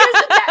 no, because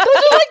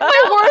Those are like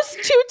my worst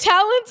two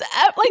talents.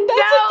 Like that's No,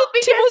 like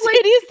the two because, most like-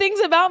 hideous things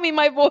about me: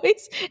 my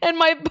voice and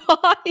my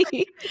body.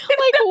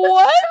 Like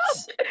what?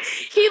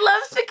 he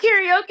loves to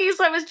karaoke,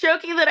 so I was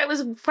joking that I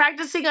was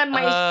practicing on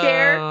my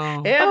chair.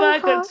 Oh. If I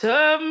could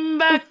turn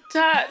back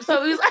time. So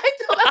I told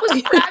him I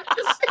was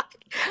practicing.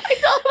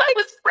 I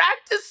was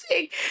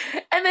practicing.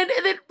 And then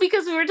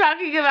because we were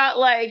talking about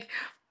like,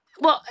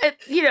 well,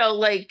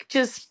 like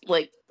just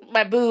like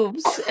my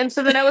boobs. And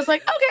so then I was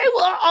like, okay,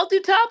 well, I'll do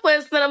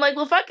topless. Then I'm like,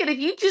 well, fuck it. If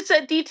you just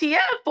said DTF,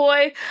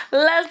 boy,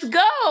 let's go.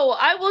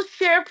 I will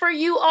share for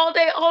you all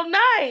day, all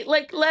night.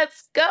 Like,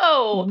 let's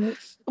go.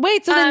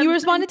 Wait, so then you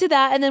responded to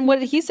that, and then what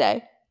did he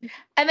say?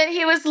 And then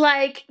he was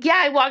like, yeah,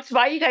 I walked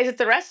by you guys at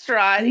the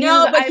restaurant.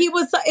 No, but he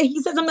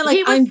said something like,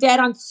 I'm dead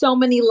on so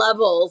many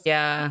levels.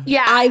 Yeah.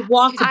 Yeah. I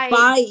walked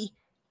by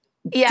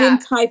Din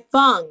Tai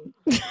Fung.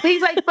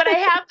 He's like, but I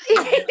have,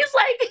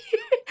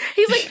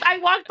 he's like, I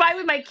walked by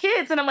with my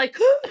kids and I'm like,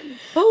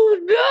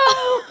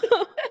 oh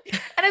no.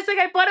 And it's like,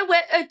 I bought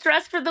a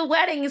dress for the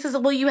wedding. He says,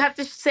 well, you have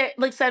to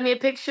send me a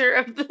picture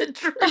of the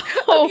dress.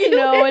 Oh,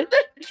 no. In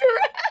the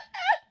dress.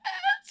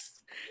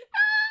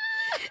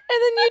 And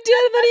then you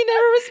did, and then he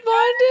never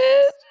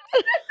responded.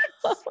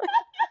 Oh my-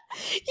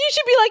 you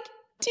should be like,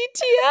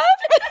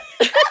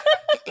 DTF?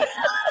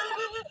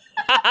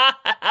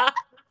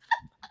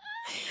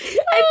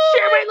 And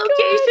share my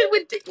location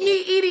with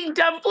me eating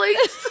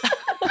dumplings.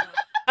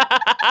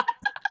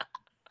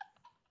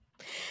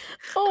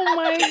 Oh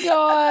my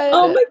god.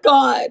 Oh my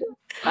god.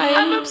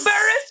 I'm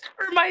embarrassed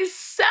for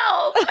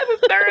myself. I'm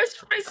embarrassed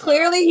for myself.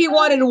 Clearly he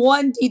wanted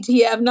one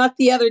DTF, not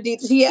the other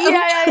DTF. Yeah.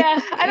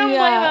 I don't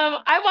Yeah. blame him.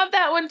 I want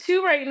that one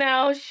too right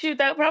now. Shoot,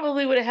 that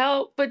probably would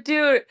help. But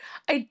dude,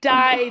 I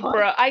died, God.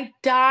 bro. I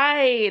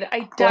died.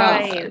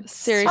 God,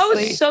 seriously. I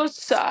was so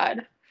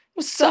sad.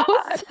 So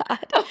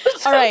sad. I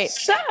was so All right.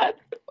 sad.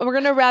 We're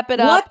gonna wrap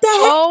it up. What the heck?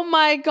 Oh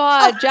my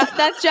god.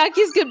 That's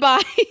Jackie's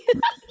goodbye.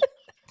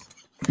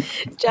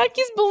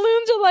 Jackie's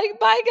balloons are like,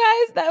 bye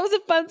guys. That was a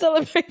fun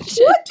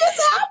celebration. What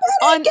just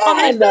happened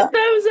again?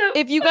 Thumbs up.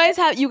 If you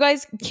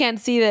guys can't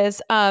see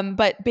this,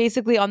 but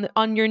basically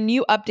on your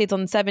new updates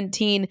on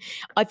 17,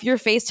 if you're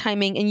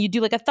FaceTiming and you do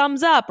like a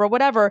thumbs up or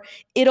whatever,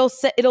 it'll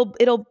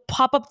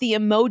pop up the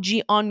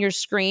emoji on your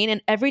screen.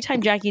 And every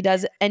time Jackie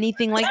does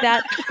anything like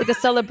that, like a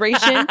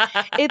celebration,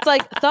 it's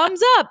like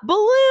thumbs up,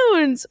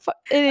 balloons,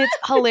 and it's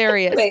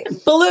hilarious. Wait,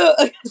 balloon,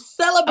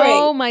 celebrate.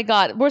 Oh my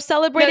God. We're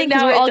celebrating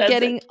because No, we're it all doesn't.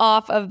 getting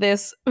off of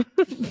this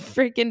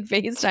freaking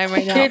FaceTime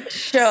right now. Good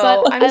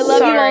show. But I'm I love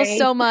you all sorry.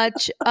 so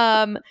much.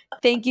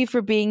 Thank you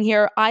for being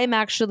here. I'm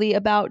actually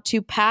about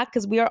to pack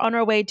because we are on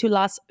our way to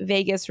Las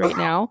Vegas right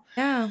now.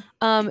 Yeah.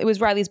 It was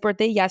Riley's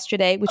birthday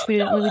yesterday, which we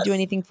didn't really do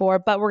anything for,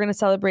 but we're going to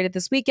celebrate it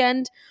this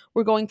weekend.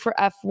 We're going for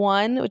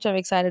F1, which I'm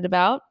excited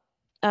about.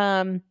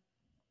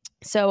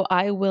 So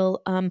I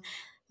will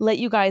let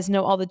you guys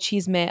know all the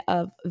chisme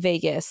of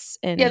Vegas.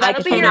 And Yeah,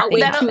 that'll I be cannot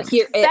wait to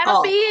hear it that'll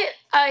all. be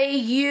a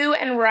you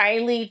and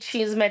Riley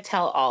Cheeseman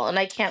tell all, and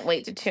I can't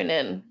wait to tune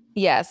in.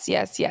 Yes.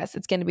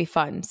 It's going to be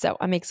fun. So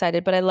I'm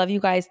excited, but I love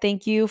you guys.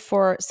 Thank you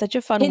for such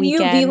a fun Can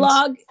weekend.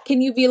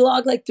 Can you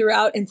vlog like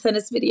throughout and send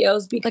us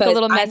videos? Because Like a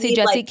little I Messi need,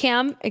 Jessi like,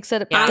 cam,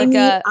 except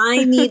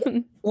I need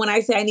when I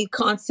say I need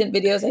constant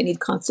videos, I need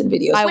constant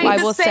videos. I Wait,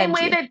 the will same send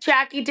way you. that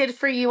Jackie did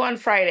for you on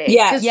Friday.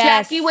 Yes. Because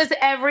Jackie was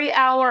every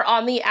hour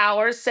on the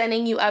hour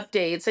sending you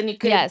updates, and you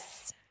could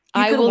Yes,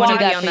 you I could will do watch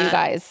that on for you that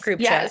guys. group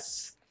chat.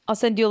 Yes. I'll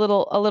send you a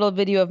little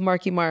video of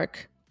Marky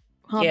Mark.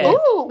 Huh, Yeah. babe?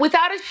 Ooh,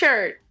 without a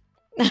shirt.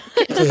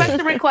 Expect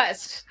the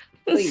request.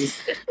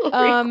 Please.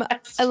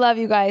 I love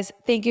you guys.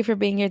 Thank you for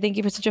being here. Thank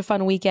you for such a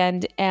fun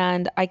weekend,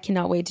 and I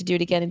cannot wait to do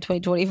it again in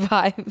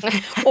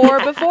 2025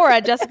 or before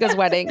at Jessica's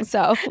wedding.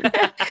 So,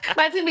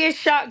 Mine's gonna be a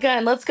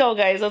shotgun. Let's go,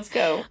 guys. Let's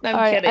go. I'm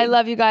all right, kidding. I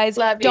love you guys.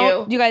 Love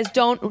don't you. guys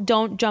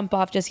don't jump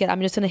off just yet.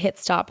 I'm just gonna hit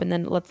stop and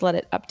then let's let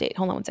it update.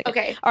 Hold on one second.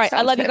 Okay, All right. I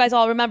sounds love you good. guys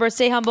all. Remember,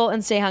 stay humble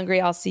and stay hungry.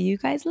 I'll see you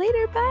guys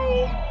later.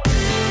 Bye.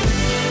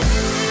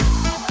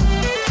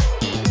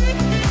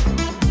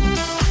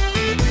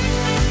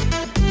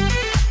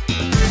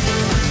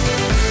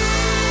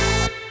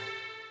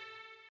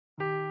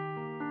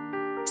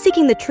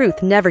 Seeking the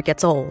truth never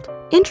gets old.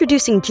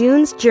 Introducing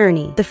June's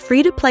Journey, the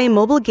free-to-play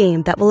mobile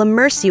game that will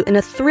immerse you in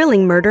a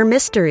thrilling murder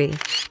mystery.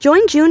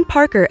 Join June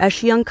Parker as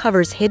she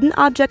uncovers hidden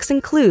objects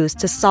and clues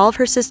to solve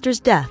her sister's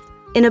death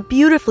in a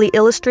beautifully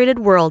illustrated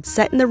world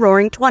set in the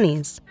Roaring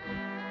 '20s.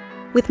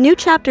 With new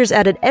chapters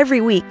added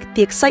every week,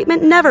 the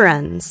excitement never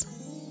ends.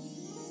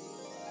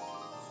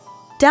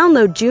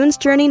 Download June's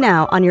Journey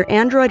now on your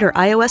Android or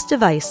iOS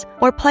device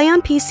or play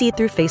on PC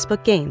through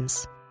Facebook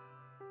Games.